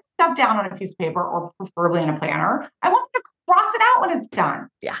they've written stuff down on a piece of paper or preferably in a planner, I want them to cross it out when it's done.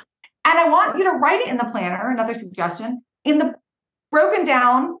 Yeah. And I want you to write it in the planner, another suggestion, in the broken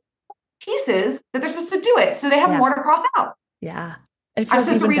down pieces that they're supposed to do it. So they have more to cross out. Yeah. I'm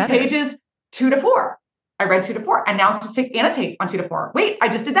supposed to read pages 2 to 4. I read 2 to 4. And now I'm supposed to annotate on 2 to 4. Wait, I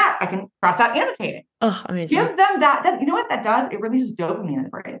just did that. I can cross out annotating. Oh, amazing. Give them that. You know what that does? It releases dopamine in the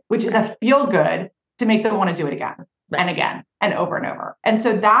brain, which is a feel good to make them want to do it again and again and over and over. And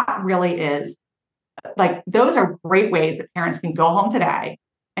so that really is like, those are great ways that parents can go home today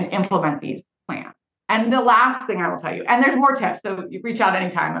and implement these plans. And the last thing I will tell you, and there's more tips, so you reach out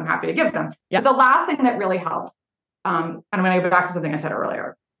anytime, I'm happy to give them. But the last thing that really helps, and I'm going to go back to something I said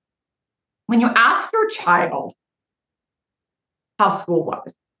earlier. When you ask your child how school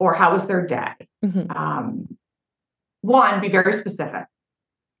was or how was their day, one, be very specific.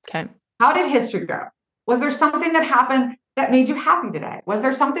 Okay. How did history go? Was there something that happened that made you happy today? Was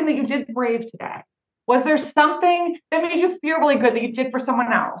there something that you did brave today? Was there something that made you feel really good that you did for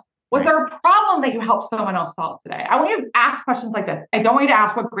someone else? Was there a problem that you helped someone else solve today? I want you to ask questions like this. I don't want you to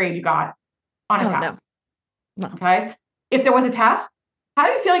ask what grade you got on a test. No. Okay. If there was a test, how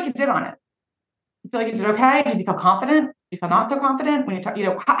do you feel like you did on it? You feel like you did okay? Did you feel confident? Did you feel not so confident when you talk?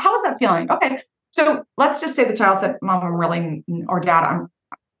 How was that feeling? Okay. So let's just say the child said, "Mom, or Dad,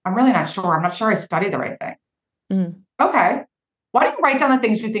 I'm really not sure. I'm not sure I studied the right thing." Okay. Why don't you write down the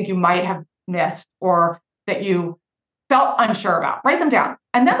things you think you might have missed or that you felt unsure about? Write them down.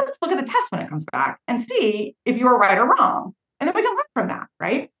 And then let's look at the test when it comes back and see if you were right or wrong. And then we can learn from that,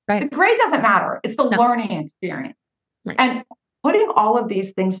 right? The grade doesn't matter. It's the learning experience. Right. And putting all of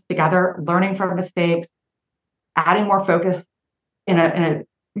these things together, learning from mistakes, adding more focus in a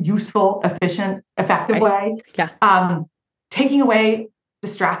useful, efficient, effective way. Yeah. Taking away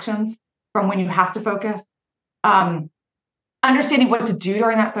distractions from when you have to focus. Understanding what to do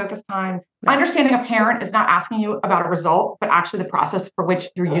during that focus time. Right. Understanding a parent is not asking you about a result, but actually the process for which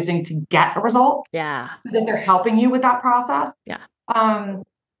you're using to get a result. Yeah. That they're helping you with that process. Yeah. And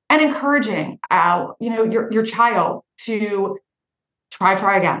encouraging, your child to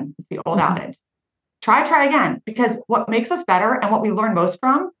try again. It's the old adage. Try again, because what makes us better and what we learn most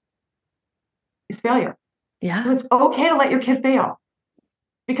from is failure. Yeah. So it's okay to let your kid fail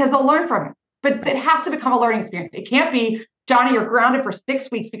because they'll learn from it. But it has to become a learning experience. It can't be, Johnny, you're grounded for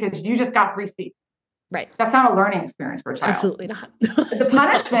 6 weeks because you just got 3 C's. Right. That's not a learning experience for a child. Absolutely not. The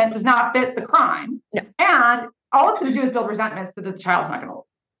punishment does not fit the crime. No. And all it's going to do is build resentment so that the child's not going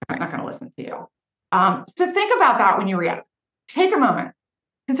to listen to you. So think about that when you react. Take a moment.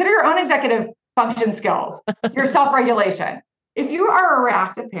 Consider your own executive function skills, your self-regulation. If you are a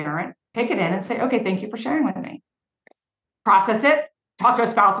reactive parent, take it in and say, okay, thank you for sharing with me. Process it. Talk to a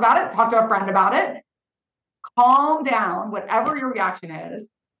spouse about it. Talk to a friend about it. Calm down, whatever your reaction is.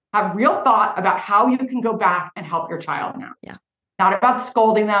 Have real thought about how you can go back and help your child now. Yeah. Not about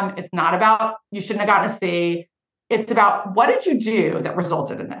scolding them. It's not about you shouldn't have gotten a C. It's about what did you do that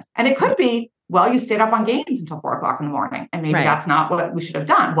resulted in this? And it could be, well, you stayed up on games until 4 o'clock in the morning. And maybe that's not what we should have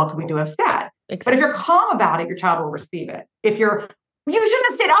done. What can we do instead? Exactly. But if you're calm about it, your child will receive it. If you shouldn't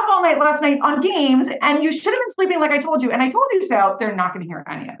have stayed up all night last night on games and you should have been sleeping like I told you. And I told you so, they're not going to hear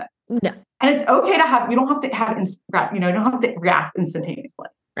any of it. No. And it's okay to you don't have to react instantaneously.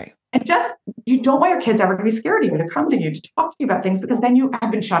 Right. And you don't want your kids ever to be scared of you, to come to you, to talk to you about things, because then you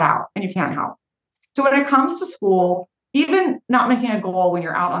have been shut out and you can't help. So when it comes to school, even not making a goal when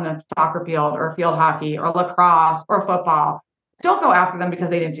you're out on the soccer field or field hockey or lacrosse or football, don't go after them because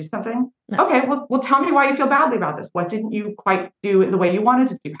they didn't do something. No. Okay, well, tell me why you feel badly about this. What didn't you quite do the way you wanted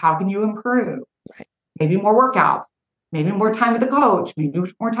to do? How can you improve? Right. Maybe more workouts, maybe more time with the coach, maybe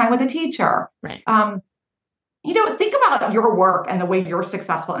more time with the teacher. Right. Think about your work and the way you're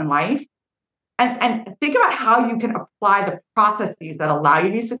successful in life. And think about how you can apply the processes that allow you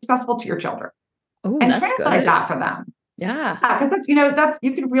to be successful to your children. Oh, and that's translate good. that for them. Yeah. Because that's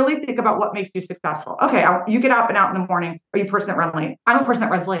you can really think about what makes you successful. Okay, you get up and out in the morning. Are you a person that runs late? I'm a person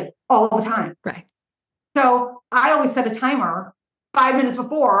that runs late all the time. Right. So I always set a timer 5 minutes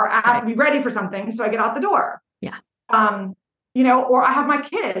before. I have to be ready for something, so I get out the door. Yeah. Or I have my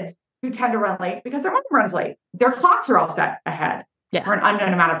kids who tend to run late because their mother runs late. Their clocks are all set ahead for an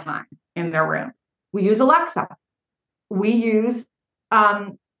unknown amount of time in their room. We use Alexa. we use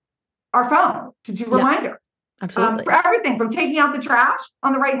our phone to do reminders. Absolutely. For everything from taking out the trash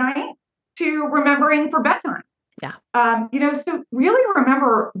on the right night to remembering for bedtime. Yeah. So really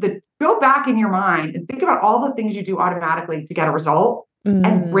remember go back in your mind and think about all the things you do automatically to get a result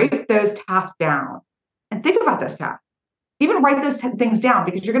and break those tasks down and think about those tasks. Even write those things down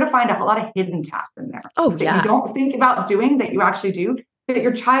because you're going to find a lot of hidden tasks in there that you don't think about doing that you actually do that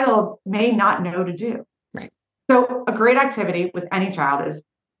your child may not know to do. Right. So a great activity with any child is,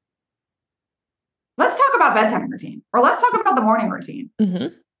 let's talk about bedtime routine or let's talk about the morning routine.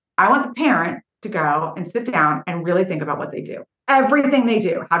 Mm-hmm. I want the parent to go and sit down and really think about what they do. Everything they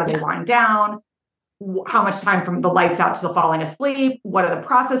do. How do they wind down? How much time from the lights out to the falling asleep? What are the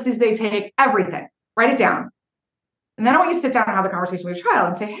processes they take? Everything. Write it down. And then I want you to sit down and have a conversation with your child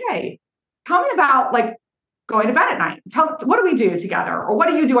and say, hey, tell me about going to bed at night. What do we do together? Or what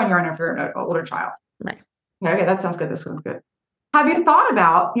do you do on your own if you're an older child? Right. Okay, that sounds good. This sounds good. Have you thought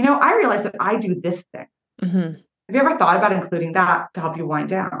about, I realize that I do this thing. Mm-hmm. Have you ever thought about including that to help you wind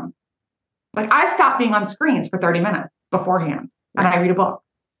down? I stop being on screens for 30 minutes beforehand and I read a book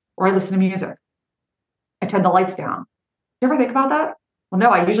or I listen to music. I turn the lights down. Do you ever think about that? Well, no,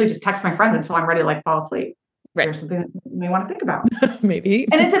 I usually just text my friends until I'm ready to fall asleep. Right. There's something that you may want to think about. Maybe.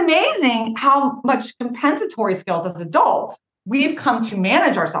 And it's amazing how much compensatory skills as adults we've come to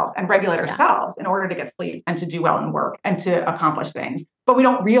manage ourselves and regulate ourselves in order to get sleep and to do well in work and to accomplish things. But we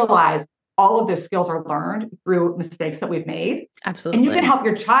don't realize all of those skills are learned through mistakes that we've made. Absolutely. And you can help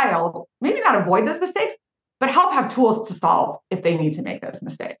your child maybe not avoid those mistakes, but help have tools to solve if they need to make those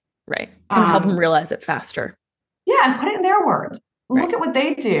mistakes. Right. Can help them realize it faster. Yeah. And put it in their words. Look at what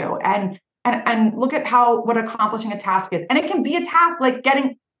they do and look at what accomplishing a task is. And it can be a task like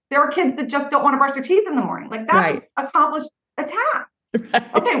there are kids that just don't want to brush their teeth in the morning. That's accomplished a task.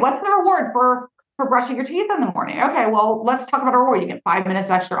 Right. Okay. What's the reward for brushing your teeth in the morning? Okay. Well, let's talk about a reward. You get 5 minutes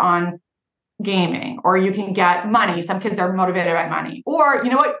extra on gaming, or you can get money. Some kids are motivated by money, or you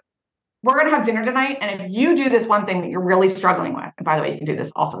know what? We're going to have dinner tonight. And if you do this one thing that you're really struggling with, and by the way, you can do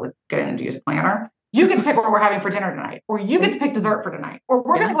this also with getting to use a planner. You get to pick what we're having for dinner tonight, or you get to pick dessert for tonight, or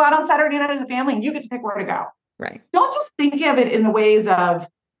we're going to go out on Saturday night as a family and you get to pick where to go. Right. Don't just think of it in the ways of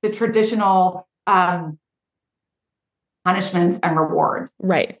the traditional punishments and rewards.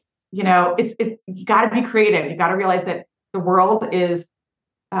 Right. You got to be creative. You got to realize that the world is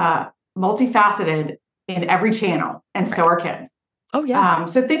multifaceted in every channel, and so are kids. Oh yeah.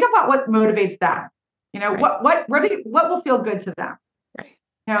 So think about what motivates them. What will feel good to them.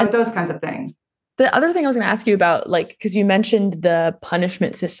 Right. Those kinds of things. The other thing I was going to ask you about, because you mentioned the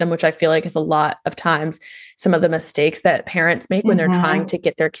punishment system, which I feel like is a lot of times some of the mistakes that parents make when they're trying to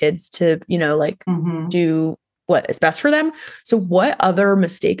get their kids to, do what is best for them. So what other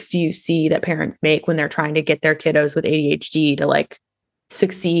mistakes do you see that parents make when they're trying to get their kiddos with ADHD to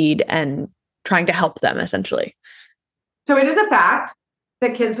succeed and trying to help them essentially? So it is a fact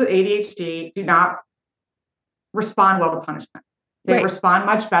that kids with ADHD do not respond well to punishment. They respond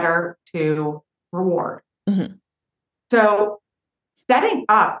much better to reward. Mm-hmm. So setting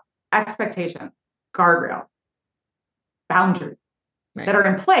up expectations, guardrails, boundaries that are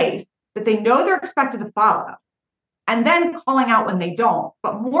in place that they know they're expected to follow, and then calling out when they don't,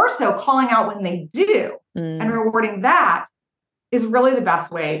 but more so calling out when they do and rewarding that is really the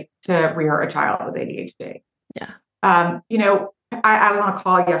best way to rear a child with ADHD. Yeah. I was on a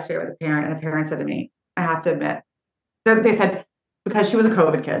call yesterday with a parent, and the parent said to me, I have to admit, they said, because she was a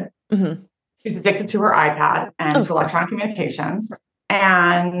COVID kid, she's addicted to her iPad and to electronic communications,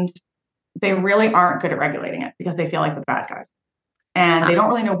 and they really aren't good at regulating it because they feel like the bad guys. And they don't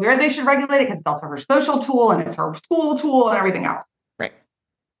really know where they should regulate it because it's also her social tool and it's her school tool and everything else. Right.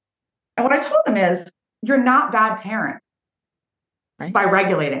 And what I told them is, you're not bad parents by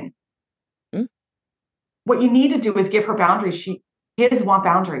regulating. Mm-hmm. What you need to do is give her boundaries. Kids want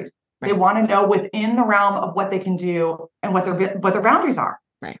boundaries. Right. They want to know within the realm of what they can do and what their boundaries are.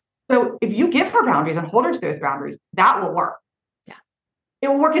 Right. So if you give her boundaries and hold her to those boundaries, that will work. Yeah. It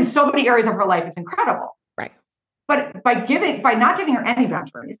will work in so many areas of her life. It's incredible. Right. But by not giving her any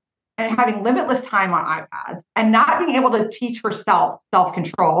boundaries and having limitless time on iPads and not being able to teach herself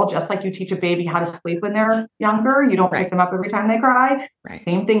self-control, just like you teach a baby how to sleep when they're younger, you don't pick them up every time they cry. Right.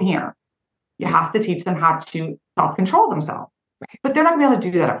 Same thing here. You have to teach them how to self-control themselves. Right. But they're not going to be able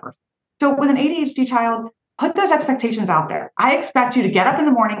to do that at first. So with an ADHD child, put those expectations out there. I expect you to get up in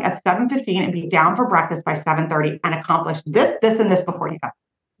the morning at 7:15 and be down for breakfast by 7:30 and accomplish this, this, and this before you go.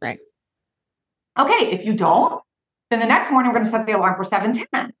 Right. Okay, if you don't, then the next morning we're going to set the alarm for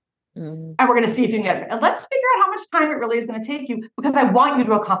 7:10. And we're going to see if you can get it. And let's figure out how much time it really is going to take you, because I want you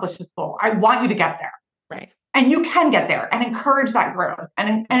to accomplish this goal. I want you to get there. Right. And you can get there and encourage that growth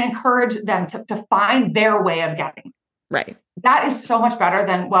and encourage them to find their way of getting. Right. That is so much better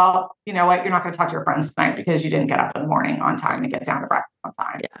than, well, you know what, you're not going to talk to your friends tonight because you didn't get up in the morning on time and get down to breakfast on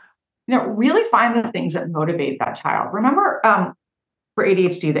time. Yeah. Really find the things that motivate that child. Remember, for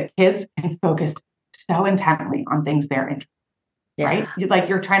ADHD, that kids can focus so intently on things they're interested in, right?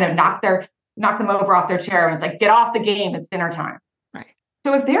 You're trying to knock them over off their chair and it's like, get off the game, it's dinner time. Right.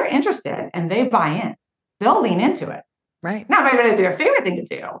 So if they're interested and they buy in, they'll lean into it. Right. Not maybe it'll be their favorite thing to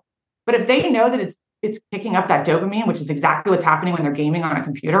do, but if they know that it's picking up that dopamine, which is exactly what's happening when they're gaming on a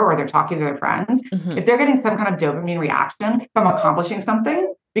computer or they're talking to their friends, if they're getting some kind of dopamine reaction from accomplishing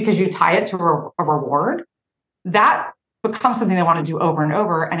something because you tie it to a reward, that becomes something they want to do over and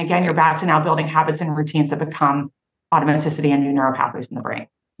over. And again, you're back to now building habits and routines that become automaticity and new neural pathways in the brain.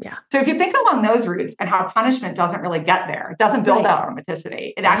 Yeah. So if you think along those routes and how punishment doesn't really get there, it doesn't build that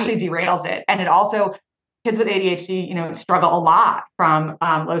automaticity, it actually derails it. And it also, kids with ADHD, struggle a lot from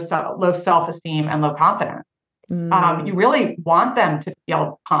low self-esteem and low confidence. You really want them to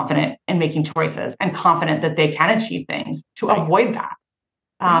feel confident in making choices and confident that they can achieve things to avoid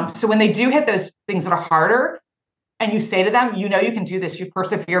that. So when they do hit those things that are harder, and you say to them, you can do this, you've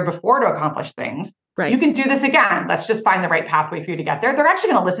persevered before to accomplish things. You can do this again. Let's just find the right pathway for you to get there. They're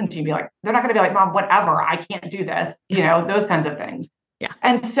actually going to listen to you, they're not going to be like, Mom, whatever, I can't do this, those kinds of things. Yeah.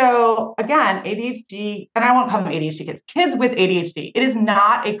 And so again, ADHD, and I won't call them ADHD kids with ADHD, it is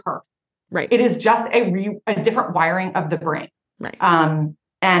not a curse. Right. It is just a different wiring of the brain. Right. And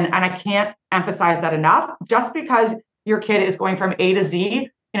I can't emphasize that enough. Just because your kid is going from A to Z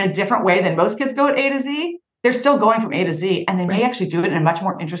in a different way than most kids go at A to Z, they're still going from A to Z, and they may actually do it in a much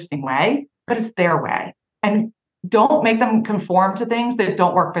more interesting way, but it's their way. And don't make them conform to things that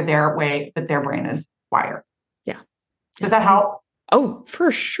don't work for their way that their brain is wired. Yeah. Does that help? Oh,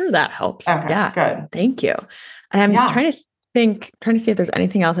 for sure that helps. Okay, yeah. Good. Thank you. And I'm trying to see if there's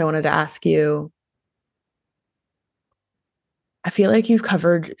anything else I wanted to ask you. I feel like you've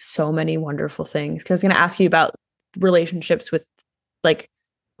covered so many wonderful things. Because I was going to ask you about relationships with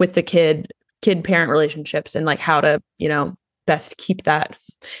the kid-parent relationships and how to, best keep that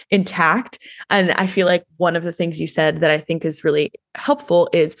intact. And I feel like one of the things you said that I think is really helpful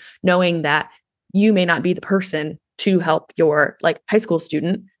is knowing that you may not be the person to help your high school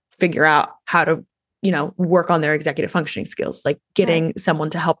student figure out how to, work on their executive functioning skills, getting someone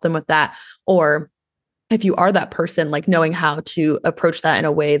to help them with that. Or if you are that person, knowing how to approach that in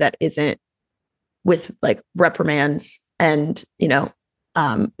a way that isn't with reprimands and,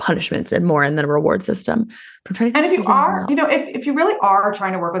 punishments and more in the reward system. I'm trying to think and if you are, if you really are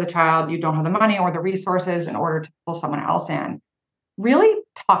trying to work with a child, you don't have the money or the resources in order to pull someone else in, really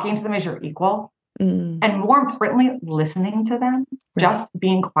talking to them as your equal. And more importantly, listening to them, just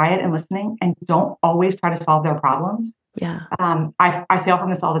being quiet and listening, and don't always try to solve their problems. Yeah. I fail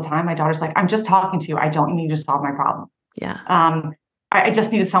from this all the time. My daughter's like, I'm just talking to you. I don't need you to solve my problem. Yeah. I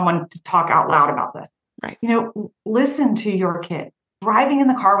just needed someone to talk out loud about this. Right. Listen to your kid. Driving in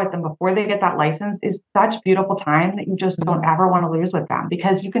the car with them before they get that license is such beautiful time that you just don't ever want to lose with them,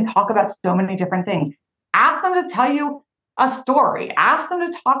 because you can talk about so many different things. Ask them to tell you a story. Ask them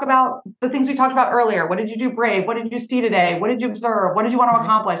to talk about the things we talked about earlier. What did you do brave? What did you see today? What did you observe? What did you want to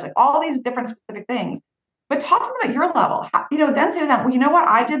accomplish? All these different specific things. But talk to them at your level. Then say to them, well, you know what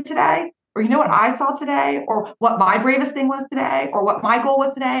I did today? Or you know what I saw today? Or what my bravest thing was today? Or what my goal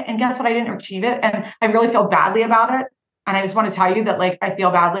was today? And guess what? I didn't achieve it. And I really feel badly about it. And I just want to tell you that I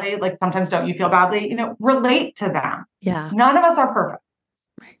feel badly, sometimes don't you feel badly, relate to them. Yeah. None of us are perfect.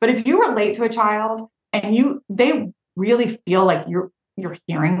 Right. But if you relate to a child and they really feel like you're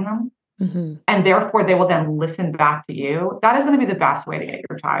hearing them, and therefore they will then listen back to you, that is going to be the best way to get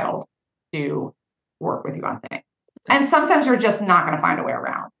your child to work with you on things. And sometimes you're just not going to find a way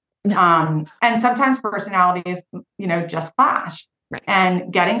around. No. And sometimes personalities, just clash. Right.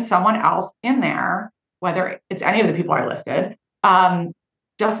 And getting someone else in there, whether it's any of the people I listed,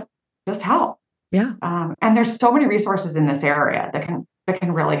 just help. Yeah. And there's so many resources in this area that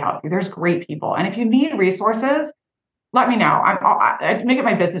can really help you. There's great people. And if you need resources, let me know. I make it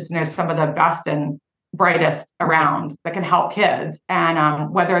my business to know some of the best and brightest around that can help kids.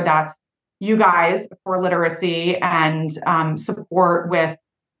 And whether that's you guys for literacy and support with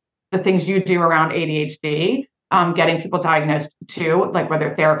the things you do around ADHD, getting people diagnosed too,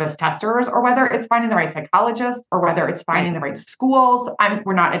 whether therapist testers, or whether it's finding the right psychologist, or whether it's finding the right schools.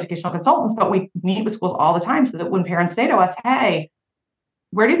 We're not educational consultants, but we meet with schools all the time, so that when parents say to us, hey,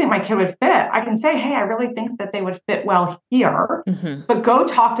 where do you think my kid would fit? I can say, hey, I really think that they would fit well here, but go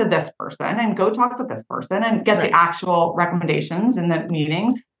talk to this person and go talk to this person and get the actual recommendations in the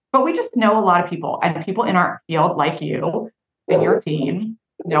meetings. But we just know a lot of people, and people in our field like you and your team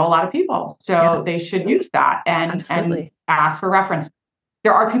know a lot of people. So they should use that and ask for reference.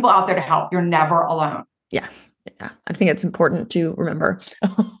 There are people out there to help. You're never alone. Yes. Yeah. I think it's important to remember.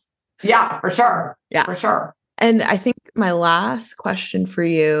 Yeah, for sure. Yeah. For sure. And I think my last question for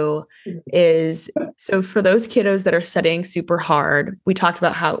you is, so for those kiddos that are studying super hard, we talked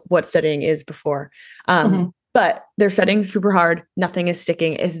about what studying is before, but they're studying super hard, nothing is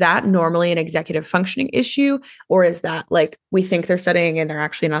sticking. Is that normally an executive functioning issue? Or is that like, we think they're studying and they're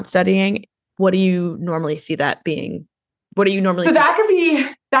actually not studying? What do you normally see that being? What do you normally see? That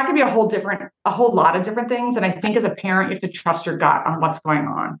could be a whole lot of different things. And I think as a parent, you have to trust your gut on what's going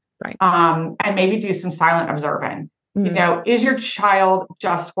on. Right. And maybe do some silent observing. Is your child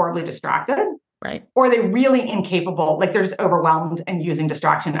just horribly distracted? Right. Or are they really incapable? Like they're just overwhelmed and using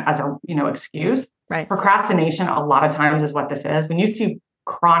distraction as a, excuse. Right. Procrastination a lot of times is what this is. When you see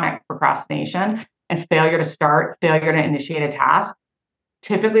chronic procrastination and failure to initiate a task,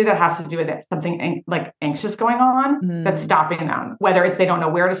 typically that has to do with something like anxious going on that's stopping them, whether it's they don't know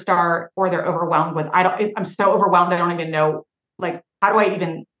where to start or they're overwhelmed with, I'm so overwhelmed. I don't even know, like, how do I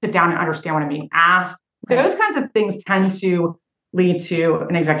even sit down and understand what I'm being asked? Right. Those kinds of things tend to lead to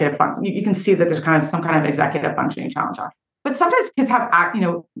an executive function. You can see that there's kind of some kind of executive functioning challenge on. But sometimes kids have,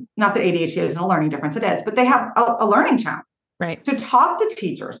 not that ADHD isn't a learning difference, it is, but they have a learning challenge. Right. So talk to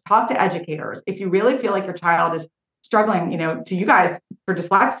teachers, talk to educators. If you really feel like your child is struggling, to you guys for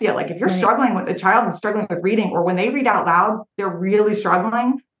dyslexia, like if you're struggling with a child that's struggling with reading, or when they read out loud, they're really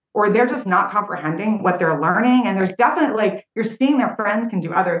struggling, or they're just not comprehending what they're learning. And there's definitely like, you're seeing their friends can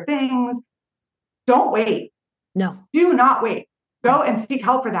do other things. Don't wait. No. Do not wait. Go and seek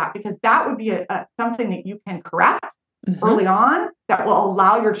help for that, because that would be something that you can correct early on that will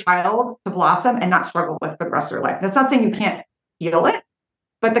allow your child to blossom and not struggle with for the rest of their life. That's not saying you can't heal it,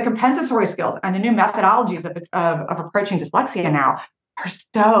 but the compensatory skills and the new methodologies of approaching dyslexia now are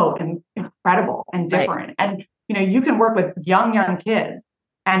so incredible and different. And, you can work with young kids.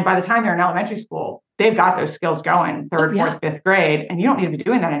 And by the time they're in elementary school, they've got those skills going, third, fourth, fifth grade, and you don't need to be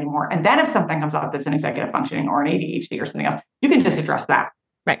doing that anymore. And then if something comes up that's an executive functioning or an ADHD or something else, you can just address that.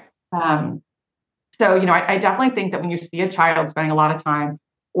 Right. So, I definitely think that when you see a child spending a lot of time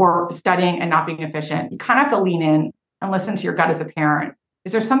or studying and not being efficient, you kind of have to lean in and listen to your gut as a parent.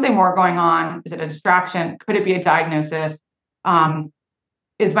 Is there something more going on? Is it a distraction? Could it be a diagnosis?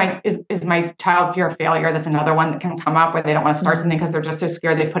 Is my child fear of failure? That's another one that can come up, where they don't want to start something because they're just so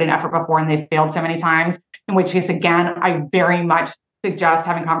scared they put in effort before and they've failed so many times. In which case, again, I very much suggest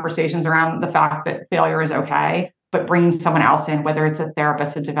having conversations around the fact that failure is okay, but bringing someone else in, whether it's a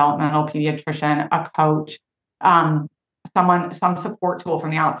therapist, a developmental pediatrician, a coach, some support tool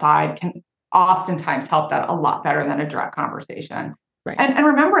from the outside can oftentimes help that a lot better than a direct conversation. Right. And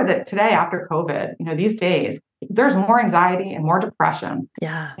remember that today, after COVID, these days, there's more anxiety and more depression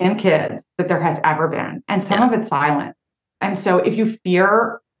in kids that there has ever been. And some of it's silent. And so if you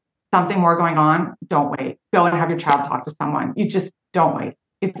fear something more going on, don't wait. Go and have your child talk to someone. You just don't wait.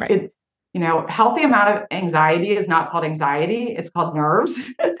 Healthy amount of anxiety is not called anxiety. It's called nerves.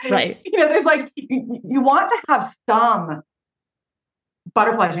 Right. There's like, you want to have some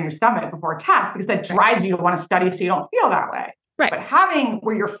butterflies in your stomach before a test, because that drives you to want to study so you don't feel that way. Right. But having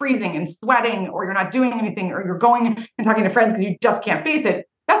where you're freezing and sweating, or you're not doing anything, or you're going and talking to friends because you just can't face it,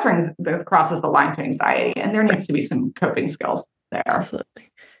 that crosses the line to anxiety. And there needs to be some coping skills there.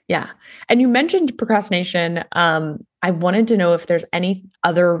 Absolutely. Yeah. And you mentioned procrastination. I wanted to know if there's any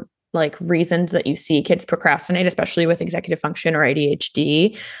other reasons that you see kids procrastinate, especially with executive function or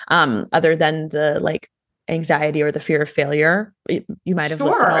ADHD, other than the anxiety or the fear of failure. You might have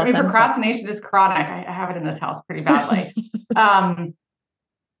listed all of them. Procrastination is chronic. I have it in this house pretty badly.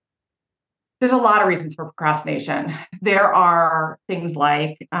 There's a lot of reasons for procrastination. There are things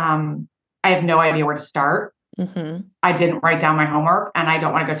like, I have no idea where to start. I didn't write down my homework, and I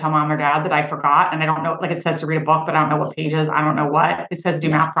don't want to go tell mom or dad that I forgot. And I don't know, it says to read a book, but I don't know what pages. I don't know what it says. Do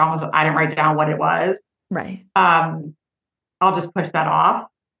math problems, but I didn't write down what it was. Right. I'll just push that off.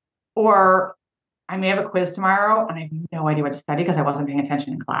 Or I may have a quiz tomorrow and I have no idea what to study because I wasn't paying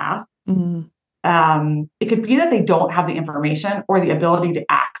attention in class. It could be that they don't have the information or the ability to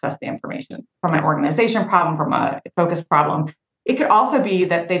access the information from an organization problem, from a focus problem. It could also be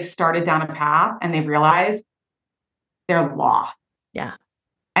that they've started down a path and they've realized they're lost. Yeah.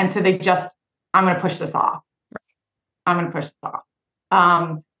 And so I'm going to push this off. I'm going to push this off.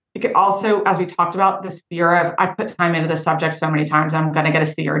 It could also, as we talked about, this fear of, I put time into this subject so many times, I'm going to get a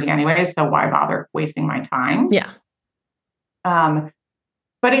C or D anyway, so why bother wasting my time? Yeah.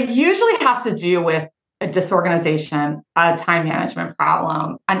 But it usually has to do with a disorganization, a time management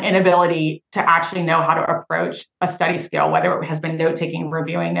problem, an inability to actually know how to approach a study skill, whether it has been note-taking,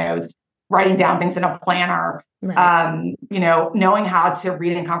 reviewing notes, writing down things in a planner, knowing how to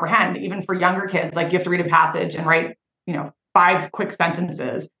read and comprehend. Even for younger kids, like you have to read a passage and write, 5 quick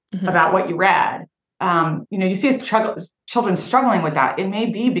sentences about what you read. You see children struggling with that. It may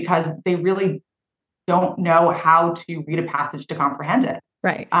be because they really don't know how to read a passage to comprehend it.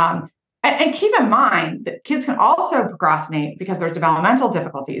 Right. And keep in mind that kids can also procrastinate because there's developmental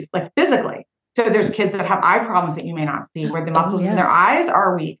difficulties, like physically. So there's kids that have eye problems that you may not see, where the muscles in their eyes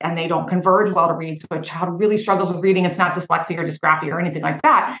are weak and they don't converge well to read. So a child really struggles with reading. It's not dyslexia or dysgraphia or anything like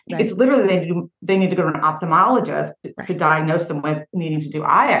that. Right. It's literally they need to go to an ophthalmologist to diagnose them with needing to do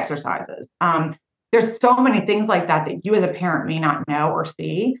eye exercises. There's so many things like that you as a parent may not know or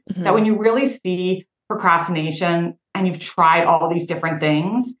see, that when you really see procrastination and you've tried all these different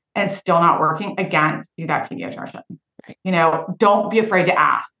things and it's still not working, again, see that pediatrician. Right. Don't be afraid to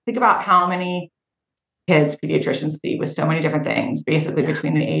ask. Think about how many kids pediatricians see with so many different things, basically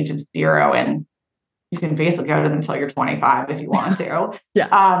between the age of 0 and you can basically go to them until you're 25 if you want to.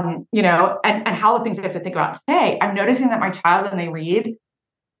 And how the things they have to think about. Say, I'm noticing that my child, when they read,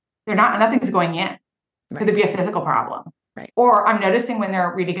 nothing's going in. Right. Could there be a physical problem? Right. Or I'm noticing when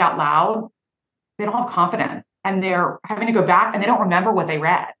they're reading out loud, they don't have confidence and they're having to go back and they don't remember what they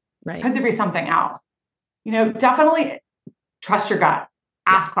read. Right. Could there be something else? Definitely trust your gut.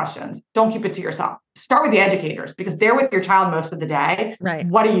 Ask questions. Don't keep it to yourself. Start with the educators because they're with your child most of the day. Right.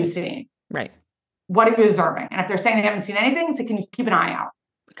 What are you seeing? Right. What are you observing? And if they're saying they haven't seen anything, so can you keep an eye out?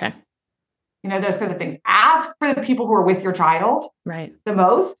 Okay. Those kind of things. Ask for the people who are with your child the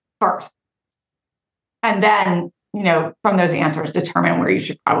most first. And then, from those answers, determine where you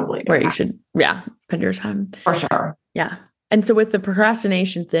should probably go. You should spend your time. For sure. Yeah. And so with the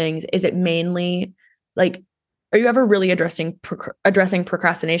procrastination things, is it mainly like, are you ever really addressing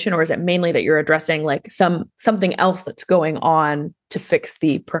procrastination, or is it mainly that you're addressing like something else that's going on to fix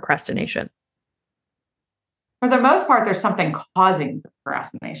the procrastination? For the most part, there's something causing the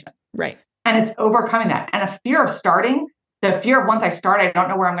procrastination. Right. And it's overcoming that. And a fear of starting, the fear of once I start, I don't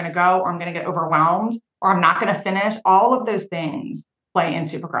know where I'm going to go, or I'm going to get overwhelmed, or I'm not going to finish. All of those things play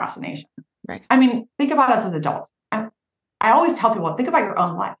into procrastination. Right. I mean, think about us as adults. I always tell people, think about your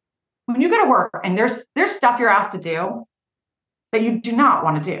own life. When you go to work and there's stuff you're asked to do that you do not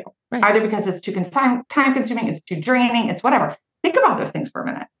want to do, either because it's too time consuming, it's too draining, it's whatever. Think about those things for a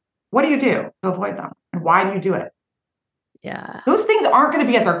minute. What do you do to avoid them? And why do you do it? Yeah. Those things aren't going to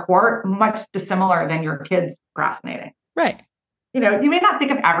be at their core much dissimilar than your kids procrastinating. Right. You may not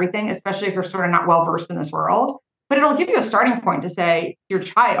think of everything, especially if you're sort of not well-versed in this world, but it'll give you a starting point to say to your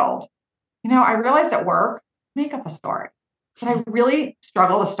child, I realized at work, make up a story. But I really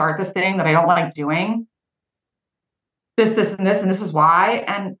struggle to start this thing that I don't like doing. This, and this is why.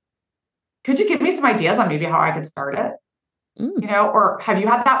 And could you give me some ideas on maybe how I could start it? Or have you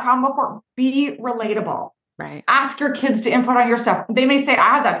had that problem before? Be relatable. Right. Ask your kids to input on your stuff. They may say,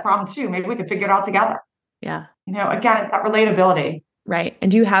 I have that problem too. Maybe we could figure it out together. Yeah. Again, it's that relatability. Right.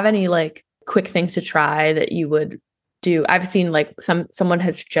 And do you have any like quick things to try that you would do? I've seen like someone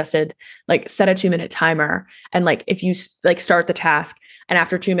has suggested like set a 2-minute timer. And like, if you like start the task and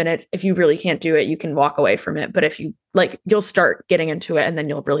after 2 minutes, if you really can't do it, you can walk away from it. But if you like, you'll start getting into it and then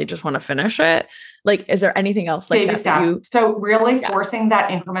you'll really just want to finish it. Like, is there anything else like baby steps? So really forcing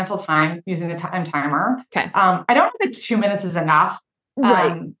that incremental time using the time timer. Okay. I don't know that 2 minutes is enough.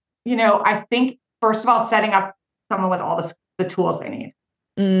 Right. I think first of all, setting up someone with all the tools they need.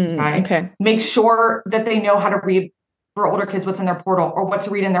 Okay. Make sure that they know how to read for older kids, what's in their portal or what to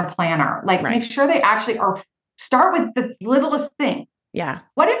read in their planner. Like make sure they actually start with the littlest thing. Yeah.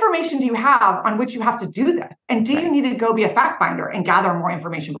 What information do you have on which you have to do this? And do you need to go be a fact finder and gather more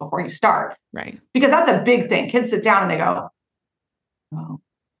information before you start? Right. Because that's a big thing. Kids sit down and they go, oh,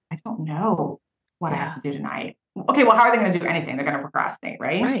 I don't know what I have to do tonight. Okay, well, how are they going to do anything? They're going to procrastinate,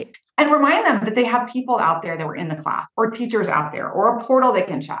 right? Right. And remind them that they have people out there that were in the class or teachers out there or a portal they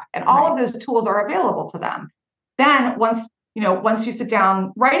can check. And all of those tools are available to them. Then once you sit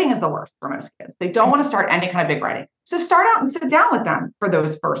down, writing is the worst for most kids. They don't want to start any kind of big writing. So start out and sit down with them for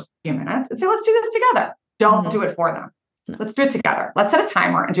those first few minutes and say, let's do this together. Don't do it for them. No. Let's do it together. Let's set a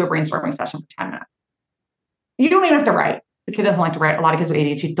timer and do a brainstorming session for 10 minutes. You don't even have to write. The kid doesn't like to write. A lot of kids with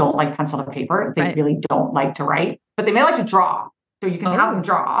ADHD don't like pencil to paper. They really don't like to write, but they may like to draw. So you can have them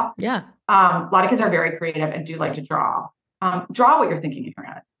draw. Yeah. A lot of kids are very creative and do like to draw. Draw what you're thinking in your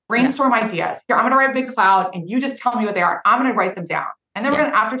head. Brainstorm ideas. Here, I'm going to write a big cloud and you just tell me what they are. I'm going to write them down. And then we're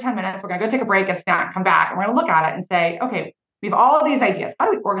going to, after 10 minutes, we're going to go take a break and snack, come back, and we're going to look at it and say, okay, we have all of these ideas.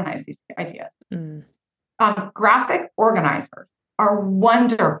 How do we organize these ideas? Graphic organizers are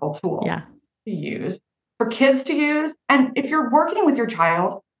wonderful tools to use for kids to use. And if you're working with your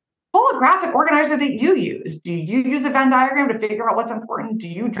child, pull a graphic organizer that you use. Do you use a Venn diagram to figure out what's important? Do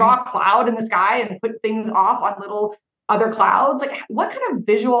you draw a cloud in the sky and put things off on little other clouds? Like, what kind of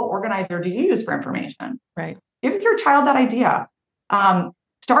visual organizer do you use for information? Right. Give your child that idea.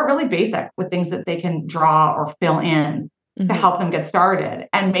 Start really basic with things that they can draw or fill in to help them get started,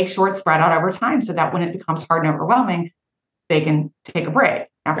 and make sure it's spread out over time so that when it becomes hard and overwhelming, they can take a break.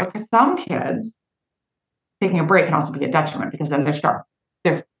 Now, for some kids, taking a break can also be a detriment because then they're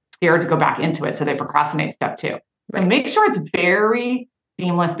scared to go back into it. So they procrastinate step 2. So make sure it's very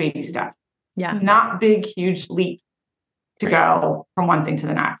seamless baby steps. Yeah. Not big, huge leaps to go from one thing to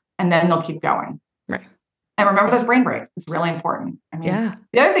the next. And then they'll keep going. Right. And remember those brain breaks. It's really important. I mean,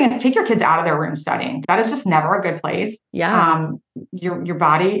 the other thing is take your kids out of their room studying. That is just never a good place. Yeah. Your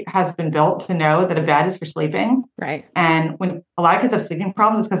body has been built to know that a bed is for sleeping. Right. And when a lot of kids have sleeping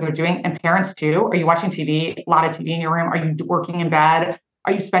problems, it's because they're doing, and parents too. Are you watching TV? A lot of TV in your room? Are you working in bed?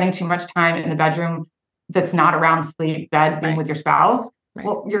 Are you spending too much time in the bedroom that's not around sleep, bed, being with your spouse? Right.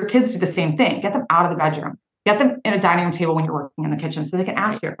 Well, your kids do the same thing. Get them out of the bedroom. Get them in a dining room table when you're working in the kitchen so they can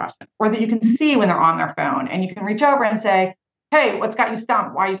ask you a question, or that you can see when they're on their phone and you can reach over and say, hey, what's got you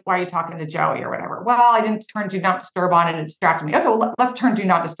stumped? Why are you talking to Joey or whatever? Well, I didn't turn do not disturb on and it distracted me. Okay, well, let's turn do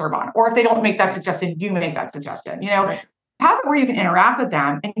not disturb on. Or if they don't make that suggestion, you make that suggestion. Have it where you can interact with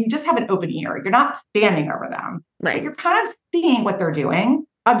them and you just have an open ear. You're not standing over them. Right. But you're kind of seeing what they're doing,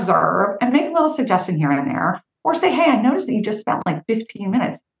 observe, and make a little suggestion here and there. Or say, hey, I noticed that you just spent like 15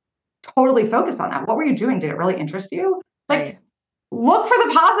 minutes totally focused on that. What were you doing? Did it really interest you? Look for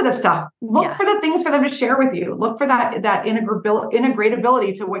the positive stuff. Look for the things for them to share with you. Look for that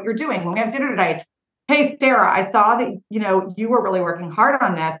integratability to what you're doing. When we have dinner tonight, hey, Sarah, I saw that, you were really working hard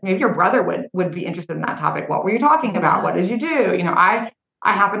on this. Maybe your brother would be interested in that topic. What were you talking about? What did you do? I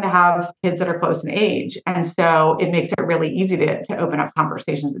happen to have kids that are close in age. And so it makes it really easy to open up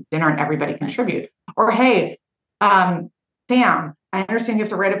conversations at dinner and everybody contribute. Or, hey, Sam, I understand you have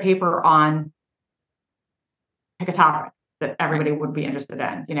to write a paper on, pick a topic that everybody would be interested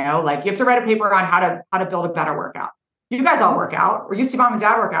in. You have to write a paper on how to build a better workout. You guys all work out, or you see mom and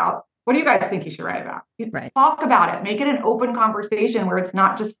dad work out. What do you guys think you should write about? Talk about it. Make it an open conversation where it's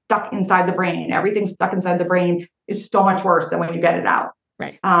not just stuck inside the brain. Everything stuck inside the brain is so much worse than when you get it out.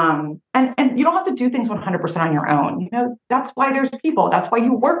 Right. And you don't have to do things 100% on your own. That's why there's people. That's why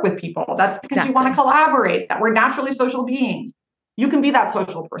you work with people. That's because you want to collaborate. That we're naturally social beings. You can be that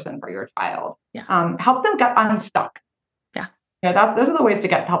social person for your child. Yeah. Help them get unstuck. Yeah. Those are the ways to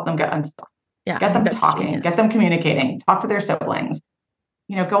help them get unstuck. Yeah. Get them talking. Genius. Get them communicating. Talk to their siblings.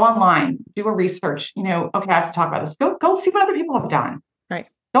 Go online. Do a research. Okay, I have to talk about this. Go see what other people have done. Right.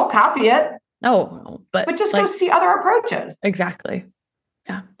 Don't copy it. No, but just go see other approaches. Exactly.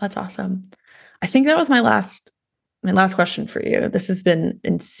 Yeah, that's awesome. I think that was my last question for you. This has been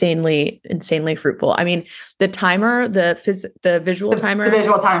insanely fruitful. I mean, the timer, the visual timer. The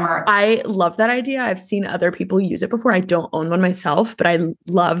visual timer. I love that idea. I've seen other people use it before. I don't own one myself, but I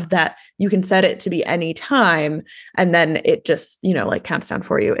love that you can set it to be any time and then it just, counts down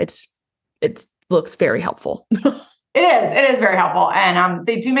for you. It looks very helpful. It is very helpful. And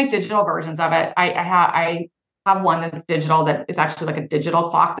they do make digital versions of it. I have one that's digital that is actually like a digital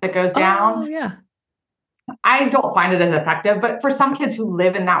clock that goes down. Oh, yeah. I don't find it as effective, but for some kids who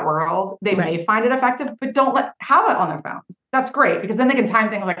live in that world, they may find it effective, but don't have it on their phones. That's great because then they can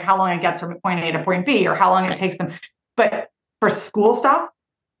time things like how long it gets from point A to point B or how long it takes them. But for school stuff,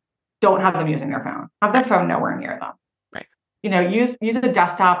 don't have them using their phone. Have their phone nowhere near them. Right. Use a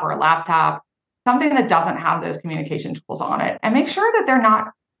desktop or a laptop, something that doesn't have those communication tools on it, and make sure that they're not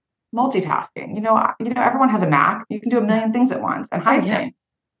multitasking. Everyone has a Mac. You can do a million things at once and hide things.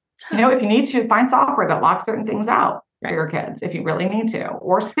 If you need to, find software that locks certain things out for your kids if you really need to,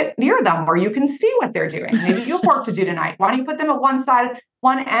 or sit near them where you can see what they're doing. Maybe you have work to do tonight. Why don't you put them at one side,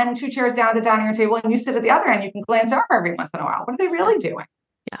 one end, 2 chairs down at the dining room table, and you sit at the other end. You can glance over every once in a while. What are they really doing?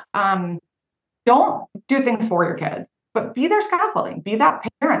 Yeah. Don't do things for your kids, but be their scaffolding. Be that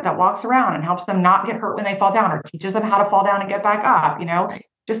parent that walks around and helps them not get hurt when they fall down, or teaches them how to fall down and get back up.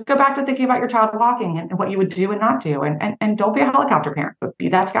 Just go back to thinking about your child walking and what you would do and not do. And don't be a helicopter parent, but be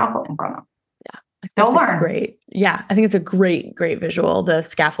that scaffolding for them. Yeah. They'll learn. Great. Yeah. I think it's a great visual, the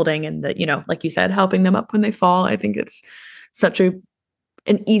scaffolding and the, like you said, helping them up when they fall. I think it's such an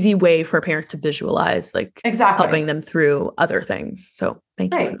easy way for parents to visualize, helping them through other things. So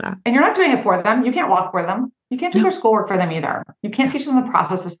thank you for that. And you're not doing it for them. You can't walk for them. You can't do their schoolwork for them either. You can't teach them the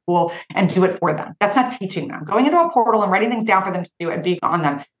process of school and do it for them. That's not teaching them. Going into a portal and writing things down for them to do and being on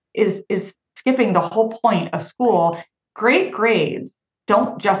them is skipping the whole point of school. Great grades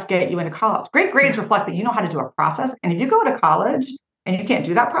don't just get you into college. Great grades reflect that you know how to do a process. And if you go to college and you can't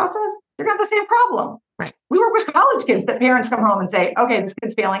do that process, you're going to have the same problem. Right. We work with college kids that parents come home and say, okay, this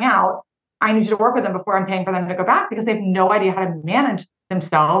kid's failing out. I need you to work with them before I'm paying for them to go back, because they have no idea how to manage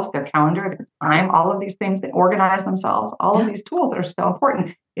themselves, their calendar, their time, all of these things, they organize themselves, all of these tools that are so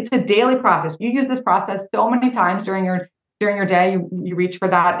important. It's a daily process. You use this process so many times during your day. You reach for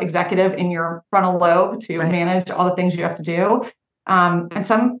that executive in your frontal lobe to manage all the things you have to do. And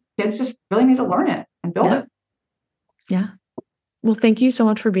some kids just really need to learn it and build it. Yeah. Well, thank you so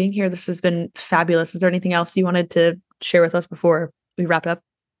much for being here. This has been fabulous. Is there anything else you wanted to share with us before we wrap up?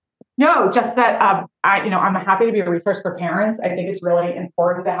 No, just that I'm happy to be a resource for parents. I think it's really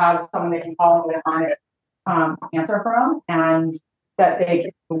important to have someone they can call and get an honest answer from, and that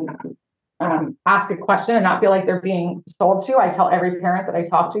they can ask a question and not feel like they're being sold to. I tell every parent that I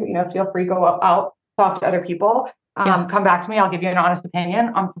talk to, feel free, go out, talk to other people. Come back to me. I'll give you an honest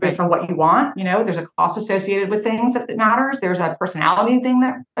opinion based on what you want. There's a cost associated with things that matters. There's a personality thing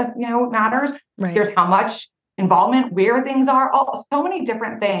that, matters. Right. There's how much involvement, where things are, so many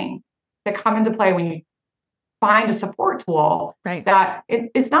different things that come into play when you find a support tool. Right. That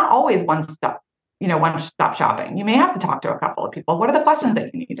it's not always one stop shopping. You may have to talk to a couple of people. What are the questions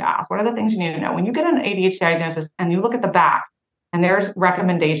that you need to ask? What are the things you need to know? When you get an ADHD diagnosis and you look at the back and there's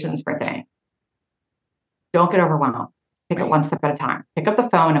recommendations for things, don't get overwhelmed. Take it one step at a time. Pick up the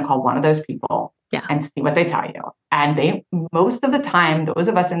phone and call one of those people and see what they tell you. And most of the time, those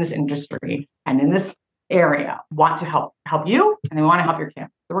of us in this industry and in this area want to help you, and they want to help your kid.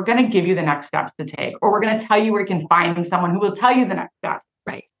 So we're going to give you the next steps to take, or we're going to tell you where you can find someone who will tell you the next steps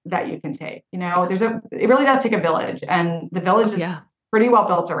that you can take. It really does take a village, and the village is pretty well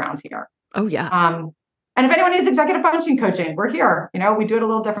built around here. Oh yeah. And if anyone needs executive functioning coaching, we're here. We do it a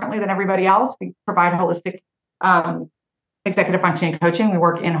little differently than everybody else. We provide holistic executive functioning coaching. We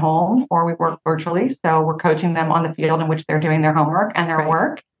work in home or we work virtually. So we're coaching them on the field in which they're doing their homework and their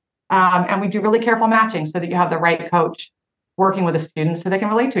work. And we do really careful matching so that you have the right coach working with the students so they can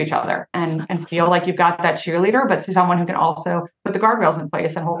relate to each other and feel like you've got that cheerleader, but someone who can also put the guardrails in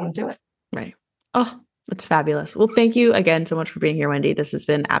place and hold them to it. Right. Oh, that's fabulous. Well, thank you again so much for being here, Wendy. This has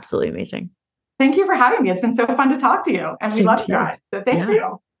been absolutely amazing. Thank you for having me. It's been so fun to talk to you. And we love you guys. So thank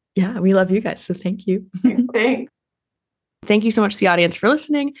you. Yeah, we love you guys. So thank you. Thanks. Thank you so much to the audience for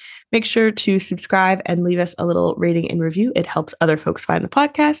listening. Make sure to subscribe and leave us a little rating and review. It helps other folks find the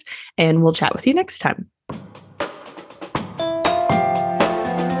podcast, and we'll chat with you next time.